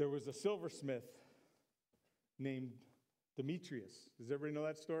there was a silversmith named Demetrius. Does everybody know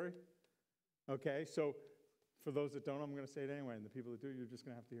that story? Okay, so for those that don't, I'm going to say it anyway, and the people that do, you're just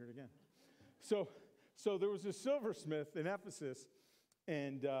going to have to hear it again. So there was a silversmith in Ephesus,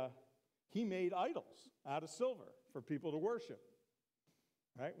 and he made idols out of silver for people to worship.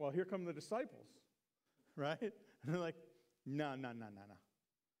 Right? Well, here come the disciples, right? And they're like, no.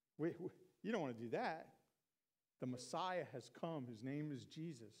 You don't want to do that. The Messiah has come. His name is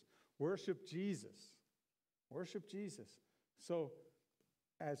Jesus. Worship Jesus. Worship Jesus. So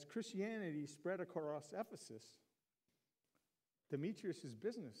as Christianity spread across Ephesus, Demetrius'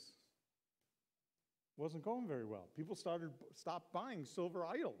 business wasn't going very well. People stopped buying silver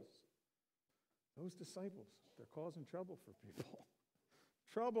idols. Those disciples, they're causing trouble for people.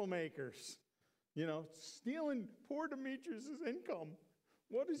 Troublemakers, stealing poor Demetrius' income.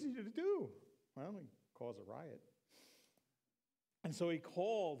 What is he to do? Well, he cause a riot. And so he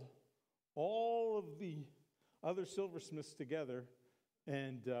called all of the other silversmiths together,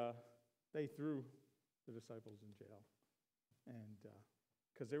 and they threw the disciples in jail. And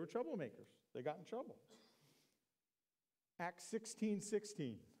because they were troublemakers, they got in trouble. Acts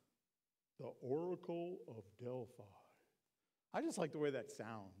 16:16, the Oracle of Delphi. I just like the way that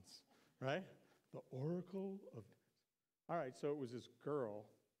sounds, right? The Oracle of... All right, so it was this girl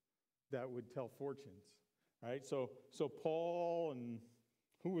that would tell fortunes, right? So Paul, and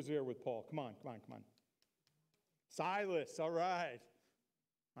who was there with Paul? Come on. Silas, all right.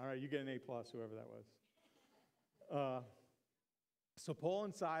 All right, you get an A+, whoever that was. So Paul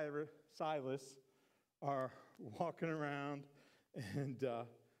and Silas are walking around, and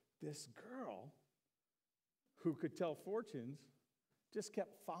this girl who could tell fortunes just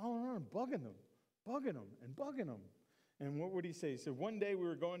kept following around, bugging them. And what would he say? He said, one day we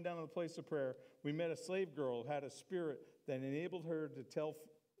were going down to the place of prayer. We met a slave girl who had a spirit that enabled her to tell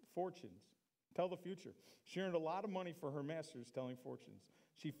fortunes, tell the future. She earned a lot of money for her masters telling fortunes.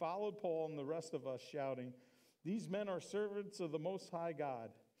 She followed Paul and the rest of us, shouting, "These men are servants of the Most High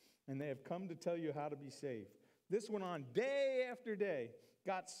God, and they have come to tell you how to be saved." This went on day after day.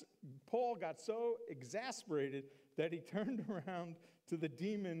 Paul got so exasperated that he turned around to the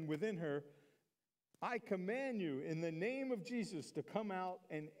demon within her. "I command you in the name of Jesus to come out,"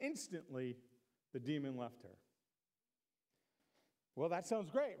 and instantly the demon left her. Well, that sounds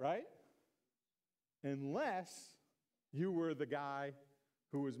great, right? Unless you were the guy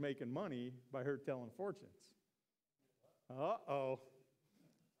who was making money by her telling fortunes. Uh-oh.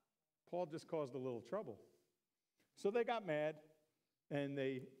 Paul just caused a little trouble. So they got mad, and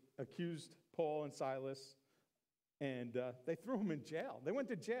they accused Paul and Silas, and they threw them in jail. They went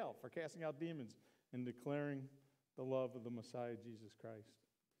to jail for casting out demons and declaring the love of the Messiah, Jesus Christ.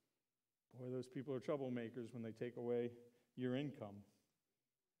 Boy, those people are troublemakers when they take away your income.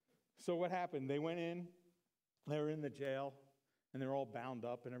 So what happened? They went in, they were in the jail, and they're all bound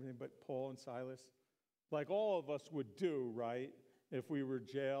up and everything, but Paul and Silas, like all of us would do, right? If we were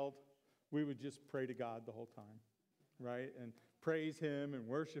jailed, we would just pray to God the whole time, right? And praise him and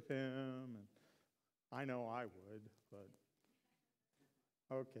worship him. And I know I would, but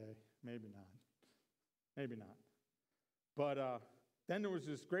okay, maybe not. Maybe not. But then there was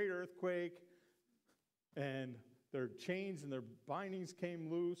this great earthquake, and their chains and their bindings came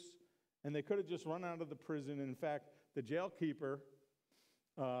loose, and they could have just run out of the prison. And in fact, the jailkeeper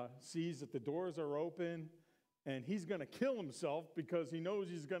sees that the doors are open, and he's going to kill himself because he knows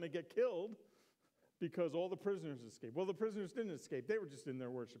he's going to get killed because all the prisoners escaped. Well, the prisoners didn't escape. They were just in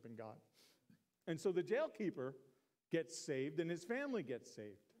there worshiping God. And so the jailkeeper gets saved, and his family gets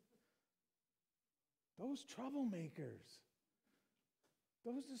saved. Those troublemakers,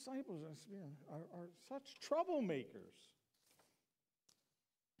 those disciples are such troublemakers.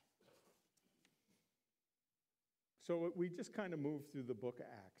 So we just kind of move through the book of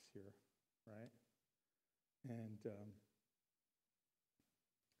Acts here, right? And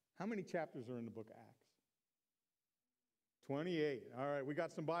how many chapters are in the book of Acts? 28. All right, we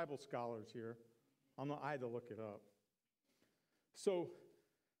got some Bible scholars here. I had to look it up. So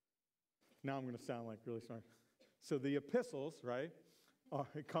now I'm going to sound like really smart. So the epistles, right,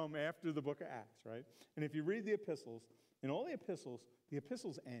 come after the book of Acts, right? And if you read the epistles, in all the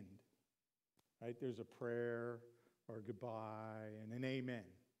epistles end, right? There's a prayer or a goodbye and an amen.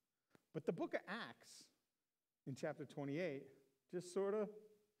 But the book of Acts in chapter 28 just sort of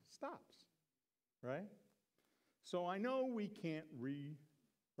stops, right? So I know we can't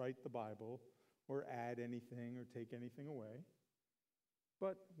rewrite the Bible or add anything or take anything away.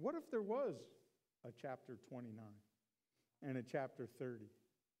 But what if there was a chapter 29 and a chapter 30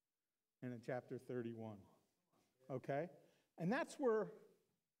 and a chapter 31? Okay? And that's where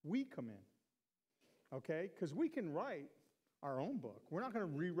we come in. Okay? Because we can write our own book. We're not going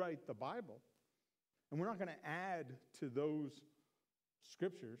to rewrite the Bible. And we're not going to add to those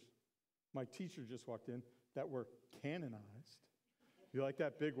scriptures. My teacher just walked in that were canonized. You like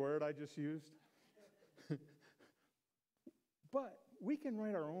that big word I just used? But we can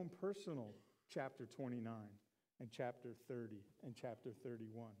write our own personal chapter 29 and chapter 30 and chapter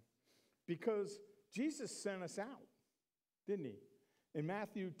 31. Because Jesus sent us out, didn't he? In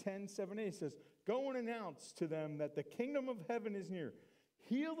Matthew 10:7-8, it says, "Go and announce to them that the kingdom of heaven is near.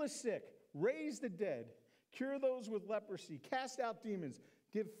 Heal the sick, raise the dead, cure those with leprosy, cast out demons,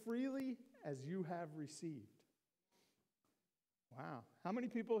 give freely as you have received." Wow. How many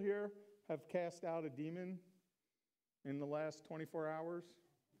people here have cast out a demon in the last 24 hours?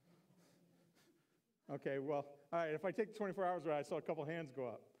 Okay, well, all right, if I take the 24 hours, right, I saw a couple hands go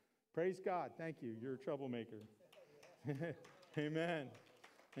up. Praise God. Thank you. You're a troublemaker. Amen.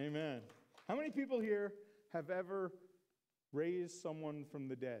 Amen. How many people here have ever raised someone from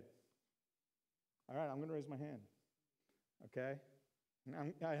the dead? All right, I'm going to raise my hand. Okay?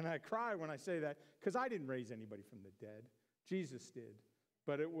 And I cry when I say that because I didn't raise anybody from the dead. Jesus did.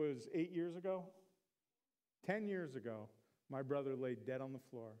 But it was 8 years ago, 10 years ago, my brother lay dead on the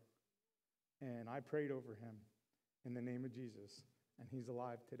floor. And I prayed over him in the name of Jesus. And he's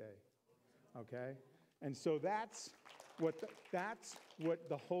alive today. Okay? And so that's what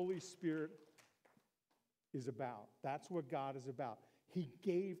the Holy Spirit is about. That's what God is about. He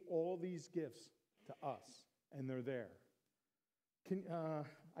gave all these gifts to us, and they're there.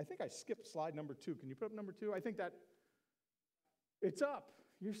 I think I skipped slide number 2. Can you put up number 2? I think that it's up.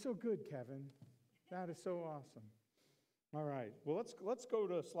 You're so good, Kevin. That is so awesome. All right. Well, let's go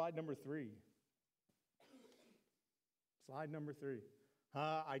to slide number 3. Slide number 3.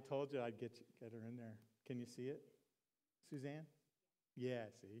 I told you I'd get her in there. Can you see it, Suzanne? Yeah,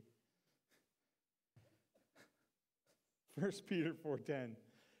 see. 1 Peter 4:10.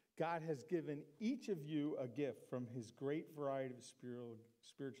 God has given each of you a gift from his great variety of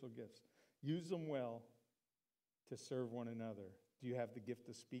spiritual gifts. Use them well to serve one another. Do you have the gift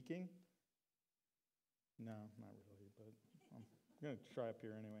of speaking? No, not really, but I'm going to try up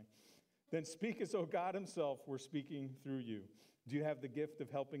here anyway. Then speak as though God himself were speaking through you. Do you have the gift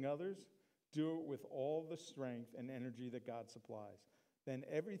of helping others? Do it with all the strength and energy that God supplies. Then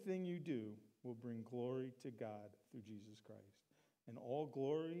everything you do will bring glory to God through Jesus Christ. And all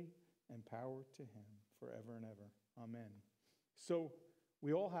glory and power to him forever and ever. Amen. So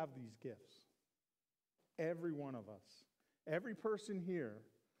we all have these gifts. Every one of us. Every person here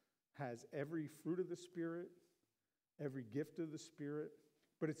has every fruit of the Spirit, every gift of the Spirit,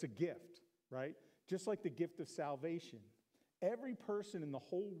 but it's a gift, right? Just like the gift of salvation. Every person in the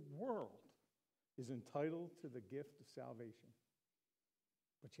whole world is entitled to the gift of salvation.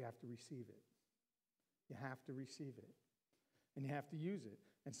 But you have to receive it. You have to receive it. And you have to use it.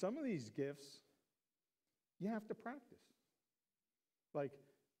 And some of these gifts, you have to practice. Like,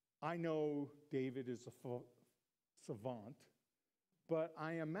 I know David is a savant, but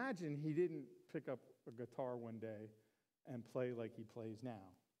I imagine he didn't pick up a guitar one day and play like he plays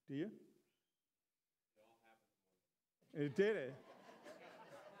now. Do you? It did it.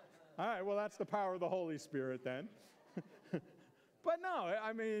 All right, well, that's the power of the Holy Spirit then. But no,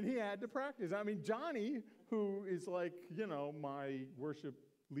 I mean, he had to practice. I mean, Johnny, who is like, my worship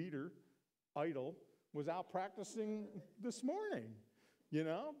leader, idol, was out practicing this morning,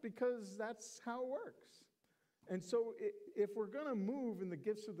 because that's how it works. And so if we're going to move in the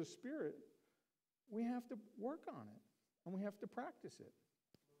gifts of the Spirit, we have to work on it, and we have to practice it,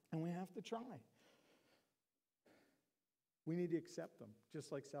 and we have to try. We need to accept them,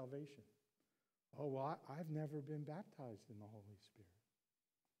 just like salvation. Oh, well, I've never been baptized in the Holy Spirit.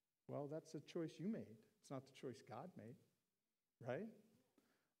 Well, that's a choice you made. It's not the choice God made, right?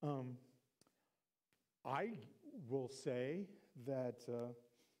 I will say that,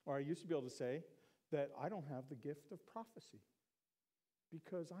 or I used to be able to say, that I don't have the gift of prophecy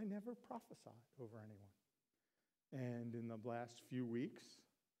because I never prophesied over anyone. And in the last few weeks,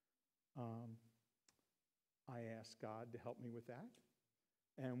 I asked God to help me with that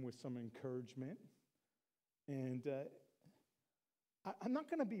and with some encouragement. And I'm not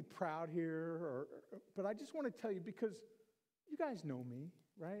going to be proud here, but I just want to tell you, because you guys know me,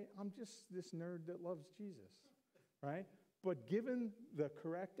 right? I'm just this nerd that loves Jesus, right? But given the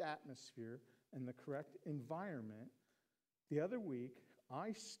correct atmosphere and the correct environment, the other week,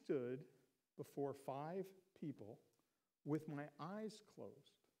 I stood before 5 people with my eyes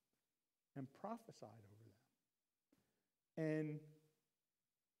closed and prophesied over them. And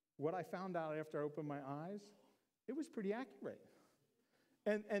what I found out after I opened my eyes, it was pretty accurate.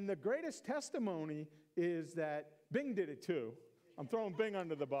 And the greatest testimony is that Bing did it too. I'm throwing Bing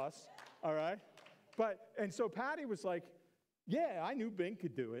under the bus, all right? And so Patty was like, yeah, I knew Bing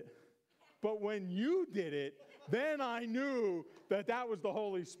could do it. But when you did it, then I knew that was the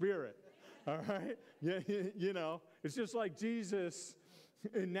Holy Spirit, all right? Yeah, it's just like Jesus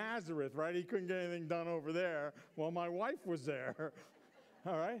in Nazareth, right? He couldn't get anything done over there. Well, my wife was there,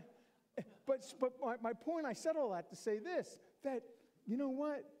 all right? But my point, I said all that to say this, that, you know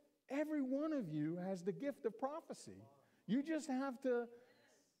what? Every one of you has the gift of prophecy. You just have to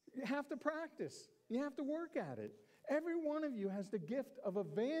practice. You have to work at it. Every one of you has the gift of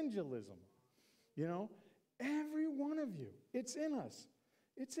evangelism. Every one of you. It's in us.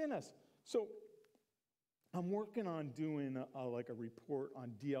 It's in us. So I'm working on doing a report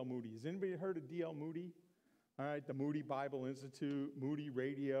on D.L. Moody. Has anybody heard of D.L. Moody? All right, the Moody Bible Institute, Moody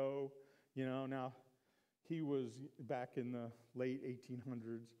Radio. Now he was back in the late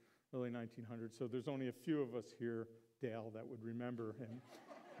 1800s, early 1900s. So there's only a few of us here, Dale, that would remember him.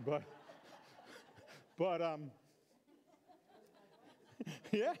 but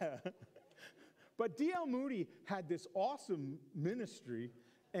yeah. But D.L. Moody had this awesome ministry,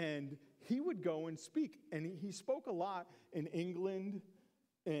 and he would go and speak. And he spoke a lot in England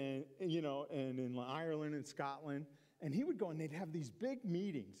and in Ireland and Scotland. And he would go, and they'd have these big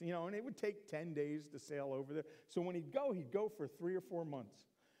meetings, and it would take 10 days to sail over there. So when he'd go for 3 or 4 months.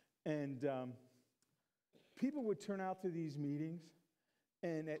 And people would turn out to these meetings,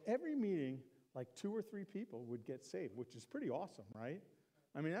 and at every meeting, like 2 or 3 people would get saved, which is pretty awesome, right?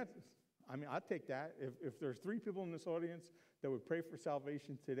 I'd take that. If there's 3 people in this audience that would pray for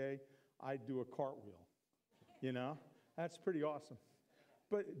salvation today, I'd do a cartwheel, That's pretty awesome.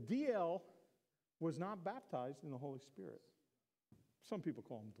 But DL was not baptized in the Holy Spirit. Some people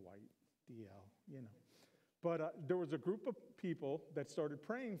call him Dwight, DL, you know. But there was a group of people that started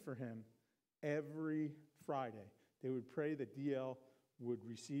praying for him every Friday. They would pray that DL would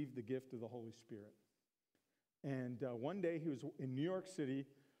receive the gift of the Holy Spirit. And one day he was in New York City,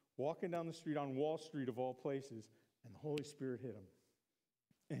 walking down the street on Wall Street of all places, and the Holy Spirit hit him.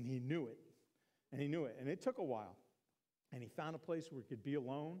 And he knew it. And he knew it. And it took a while. And he found a place where he could be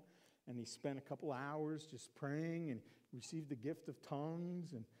alone. And he spent a couple hours just praying and received the gift of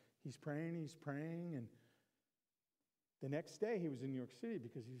tongues. And he's praying. And the next day he was in New York City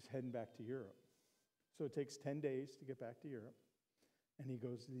because he was heading back to Europe. So it takes 10 days to get back to Europe. And he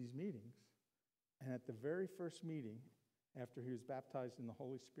goes to these meetings. And at the very first meeting, after he was baptized in the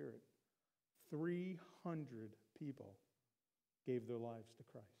Holy Spirit, 300 people gave their lives to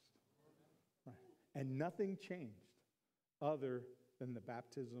Christ. Right. And nothing changed other than the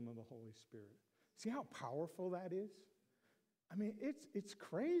baptism of the Holy Spirit. See how powerful that is? I mean, it's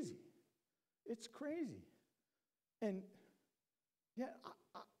crazy. It's crazy. And yeah,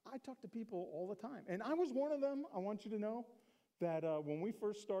 I talk to people all the time. And I was one of them. I want you to know that when we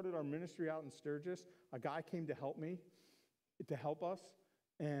first started our ministry out in Sturgis, a guy came to help us.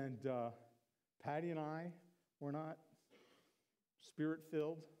 And Patty and I were not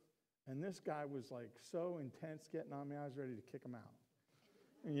spirit-filled. And this guy was like so intense getting on me, I was ready to kick him out.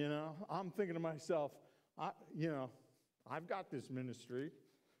 You know, I'm thinking to myself, I've got this ministry,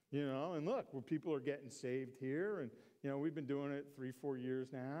 you know, and look, where people are getting saved here. And, you know, we've been doing it 3-4 years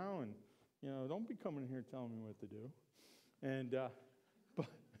now. And, you know, don't be coming in here telling me what to do. And, but,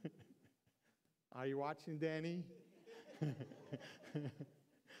 are you watching, Danny?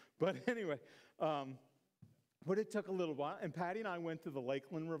 But anyway, but it took a little while. And Patty and I went to the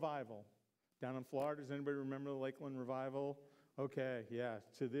Lakeland Revival down in Florida. Does anybody remember the Lakeland Revival? Okay, yeah.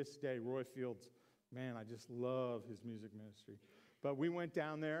 To this day, Roy Fields, man, I just love his music ministry. But we went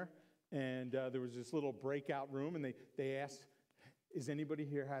down there, and there was this little breakout room, and they asked, is anybody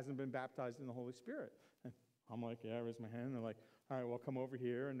here hasn't been baptized in the Holy Spirit? And I'm like, yeah, I raised my hand. And they're like, all right, well, come over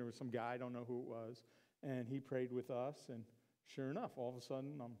here. And there was some guy, I don't know who it was, and he prayed with us. And sure enough, all of a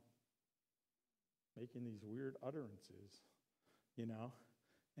sudden, I'm making these weird utterances, you know,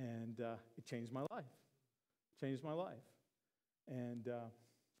 and it changed my life. Changed my life. And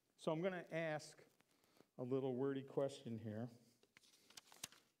so I'm going to ask a little wordy question here.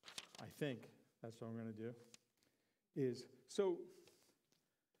 I think that's what I'm going to do. So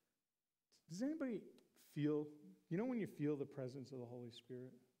does anybody feel, you know when you feel the presence of the Holy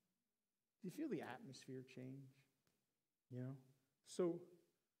Spirit? Do you feel the atmosphere change? You know? So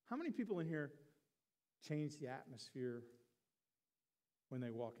how many people in here change the atmosphere when they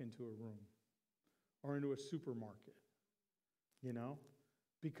walk into a room or into a supermarket? You know?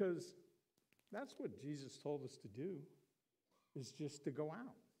 Because that's what Jesus told us to do, is just to go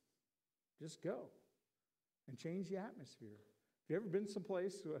out. Just go and change the atmosphere. Have you ever been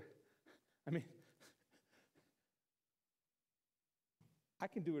someplace where, I mean, I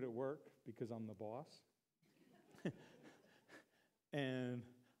can do it at work because I'm the boss. And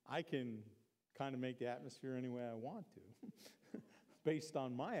I can kind of make the atmosphere any way I want to, based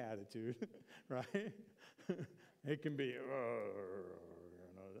on my attitude, right? It can be,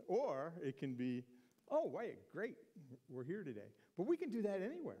 or it can be, oh, wait, great, we're here today. But we can do that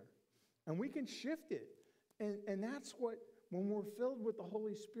anywhere, and we can shift it. And that's what, when we're filled with the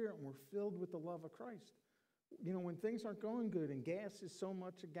Holy Spirit, and we're filled with the love of Christ, you know, when things aren't going good and gas is so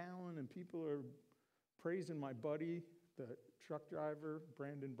much a gallon and people are praising my buddy, the truck driver,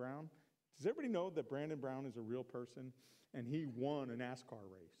 Brandon Brown. Does everybody know that Brandon Brown is a real person? And he won a NASCAR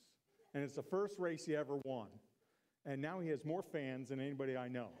race. And it's the first race he ever won. And now he has more fans than anybody I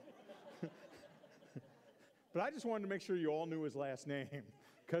know. But I just wanted to make sure you all knew his last name,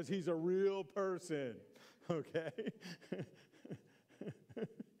 because he's a real person, okay?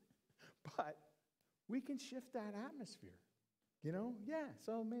 But we can shift that atmosphere, you know? Yeah,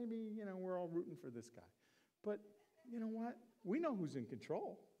 so maybe, you know, we're all rooting for this guy. But you know what? We know who's in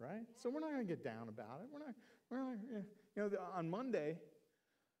control, right? So we're not going to get down about it. We're not you know, on Monday,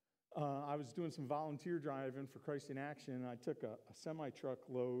 I was doing some volunteer driving for Christ in Action, and I took a semi-truck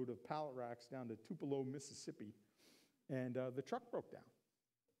load of pallet racks down to Tupelo, Mississippi, and the truck broke down.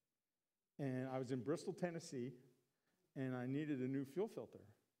 And I was in Bristol, Tennessee, and I needed a new fuel filter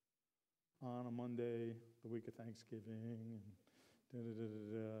on a Monday, the week of Thanksgiving, and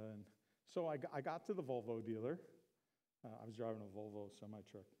And so I got to the Volvo dealer. I was driving a Volvo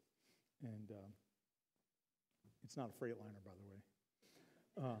semi-truck, and it's not a Freightliner, by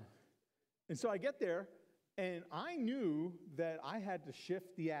the way. And so I get there, And I knew that I had to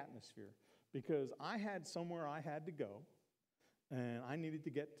shift the atmosphere because I had somewhere I had to go, and I needed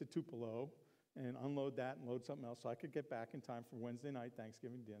to get to Tupelo and unload that and load something else so I could get back in time for Wednesday night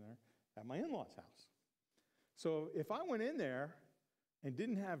Thanksgiving dinner at my in-laws' house. So if I went in there and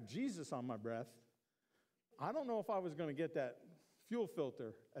didn't have Jesus on my breath, I don't know if I was going to get that fuel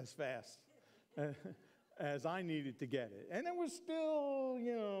filter as fast as I needed to get it. And it was still,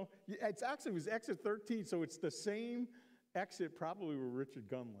 it was exit 13, so it's the same exit probably where Richard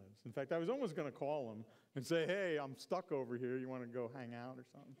Gunn lives. In fact, I was almost going to call him and say, hey, I'm stuck over here. You want to go hang out or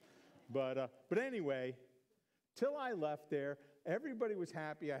something? But anyway, till I left there, everybody was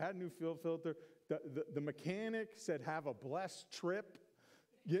happy. I had a new fuel filter. The mechanic said, have a blessed trip,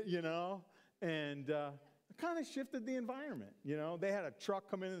 and it kind of shifted the environment. They had a truck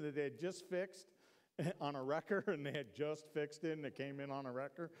come in that they had just fixed on a wrecker, and they had just fixed it, and it came in on a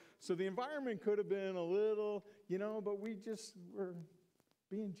wrecker. So the environment could have been a little, but we just were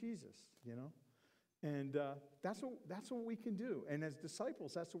being Jesus, And that's what we can do. And as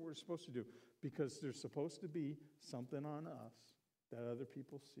disciples, that's what we're supposed to do, because there's supposed to be something on us that other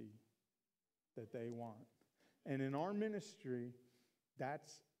people see that they want. And in our ministry,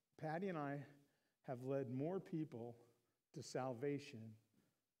 Patty and I have led more people to salvation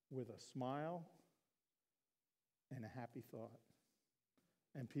with a smile and a happy thought.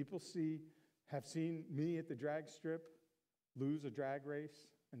 And people have seen me at the drag strip lose a drag race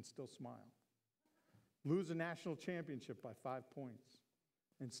and still smile. Lose a national championship by 5 points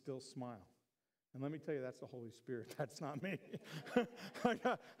and still smile. And let me tell you, that's the Holy Spirit. That's not me.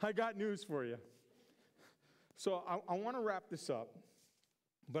 I got news for you. So I want to wrap this up,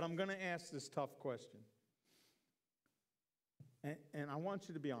 but I'm going to ask this tough question. And I want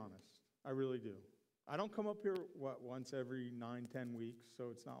you to be honest. I really do. I don't come up here, once every 9-10 weeks, so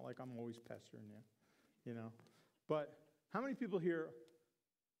it's not like I'm always pestering you, But how many people here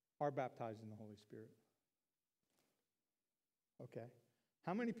are baptized in the Holy Spirit? Okay.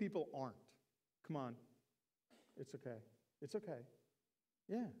 How many people aren't? Come on. It's okay. It's okay.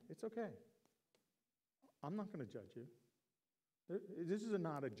 Yeah, it's okay. I'm not going to judge you. This is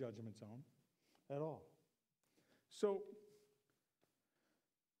not a judgment zone at all. So,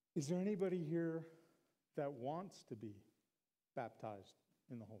 is there anybody here that wants to be baptized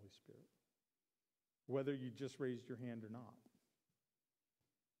in the Holy Spirit? Whether you just raised your hand or not.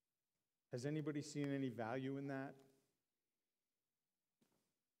 Has anybody seen any value in that?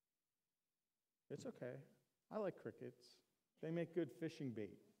 It's okay. I like crickets. They make good fishing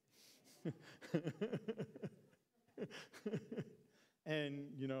bait. And,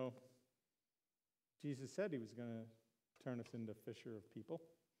 Jesus said he was going to turn us into fisher of people.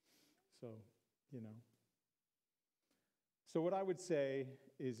 So, So what I would say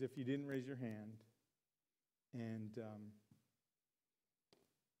is, if you didn't raise your hand and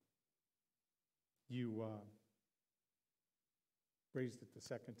you raised it the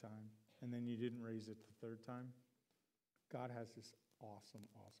second time, and then you didn't raise it the third time, God has this awesome,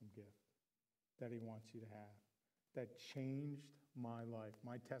 awesome gift that he wants you to have that changed my life.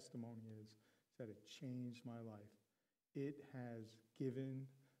 My testimony is that it changed my life. It has given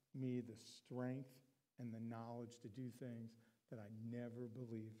me the strength and the knowledge to do things that I never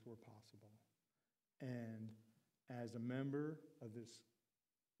believed were possible. And as a member of this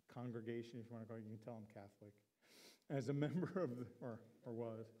congregation, if you want to call it, you can tell I'm Catholic. As a member of,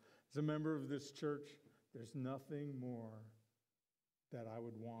 as a member of this church, there's nothing more that I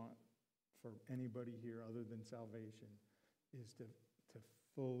would want for anybody here other than salvation, is to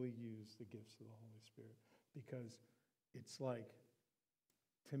fully use the gifts of the Holy Spirit. Because it's like,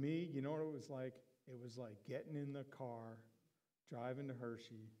 to me, you know what it was like? It was like getting in the car, driving to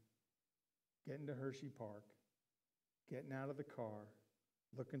Hershey, getting to Hershey Park, getting out of the car,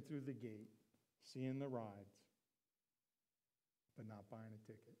 looking through the gate, seeing the rides, but not buying a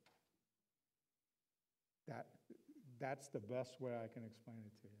ticket. That's the best way I can explain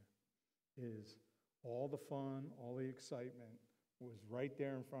it to you, is all the fun, all the excitement was right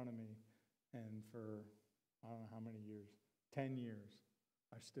there in front of me. And for, I don't know how many years, 10 years,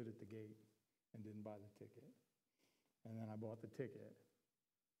 I stood at the gate and didn't buy the ticket. And then I bought the ticket,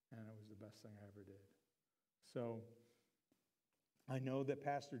 and it was the best thing I ever did. So I know that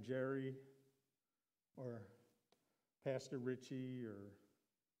Pastor Jerry or Pastor Richie or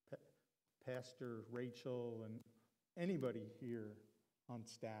Pastor Rachel and anybody here on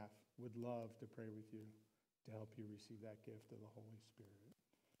staff would love to pray with you to help you receive that gift of the Holy Spirit.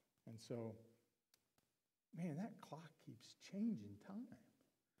 And so, man, that clock keeps changing time.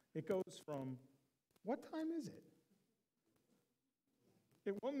 It goes from, what time is it?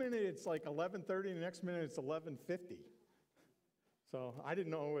 In 1 minute, it's like 11:30, and the next minute, it's 11:50. So I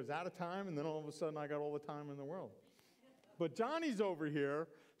didn't know it was out of time, and then all of a sudden, I got all the time in the world. But Johnny's over here,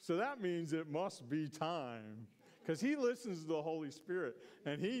 so that means it must be time, because he listens to the Holy Spirit,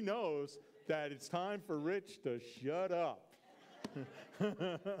 and he knows that it's time for Rich to shut up.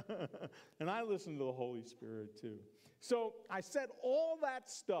 And I listen to the Holy Spirit too. So I said all that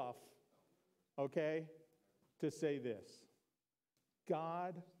stuff, okay, to say this.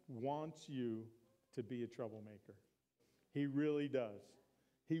 God wants you to be a troublemaker. He really does.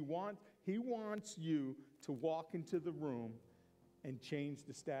 He wants you to walk into the room and change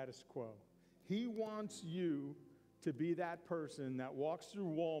the status quo. He wants you to be that person that walks through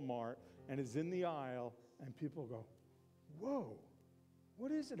Walmart and is in the aisle and people go, whoa,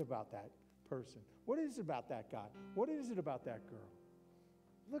 what is it about that person? What is it about that guy? What is it about that girl?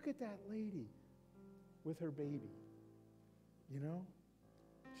 Look at that lady with her baby. You know,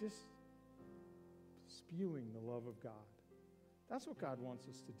 just spewing the love of God. That's what God wants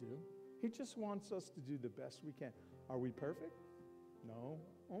us to do. He just wants us to do the best we can. Are we perfect? No,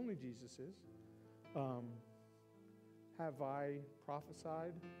 only Jesus is. Have I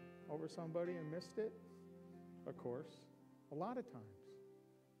prophesied over somebody and missed it? Of course. A lot of times.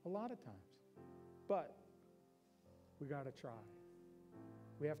 A lot of times. But we got to try.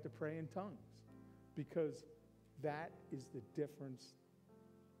 We have to pray in tongues because that is the difference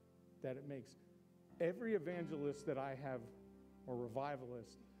that it makes. Every evangelist that I have, or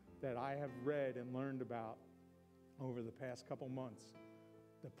revivalist, that I have read and learned about over the past couple months,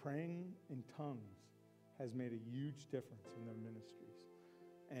 the praying in tongues has made a huge difference in their ministries.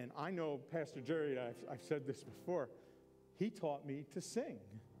 And I know Pastor Jerry, I've said this before, he taught me to sing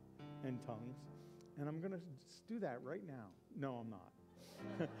in tongues, and I'm going to do that right now. No, I'm not.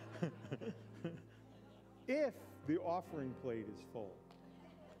 If the offering plate is full.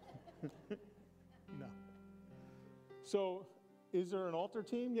 No. So, is there an altar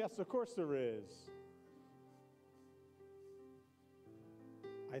team? Yes, of course there is.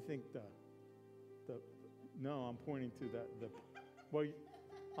 I think no, I'm pointing to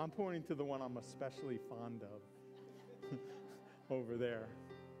I'm pointing to the one I'm especially fond of over there.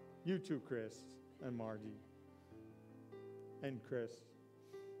 You too, Chris and Margie and Chris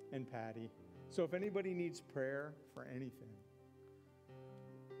and Patty. So if anybody needs prayer for anything,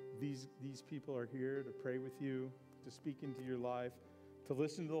 these people are here to pray with you, to speak into your life, to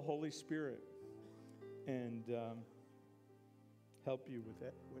listen to the Holy Spirit, and help you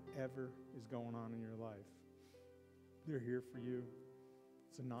with whatever is going on in your life. They're here for you.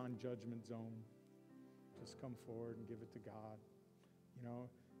 It's a non-judgment zone. Just come forward and give it to God. You know,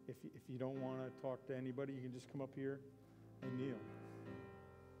 if you don't want to talk to anybody, you can just come up here and kneel.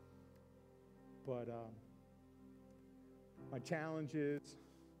 But my challenge is,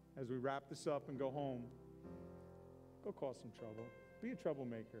 as we wrap this up and go home, go cause some trouble. Be a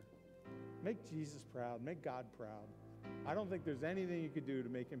troublemaker. Make Jesus proud. Make God proud. I don't think there's anything you could do to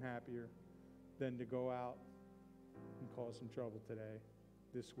make him happier than to go out and cause some trouble today,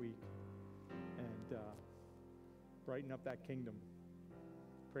 this week, and brighten up that kingdom.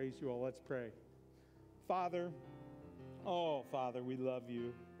 Praise you all. Let's pray. Father, we love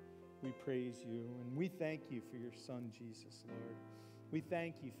you. We praise you, and we thank you for your Son, Jesus, Lord. We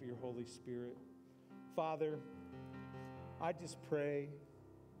thank you for your Holy Spirit. Father, I just pray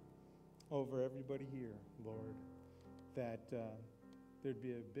over everybody here, Lord, that there'd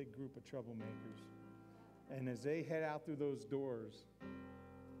be a big group of troublemakers. And as they head out through those doors,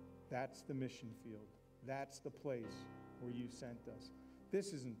 that's the mission field. That's the place where you sent us.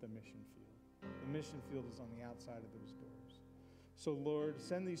 This isn't the mission field. The mission field is on the outside of those doors. So, Lord,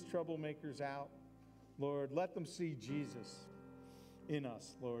 send these troublemakers out. Lord, let them see Jesus in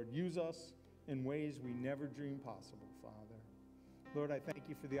us, Lord. Use us in ways we never dreamed possible, Father. Lord, I thank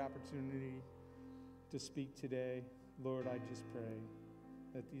you for the opportunity to speak today. Lord, I just pray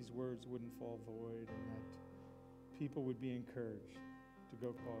that these words wouldn't fall void and that people would be encouraged to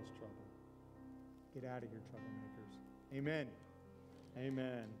go cause trouble. Get out of here, troublemakers. Amen.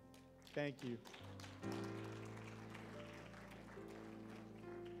 Amen. Thank you.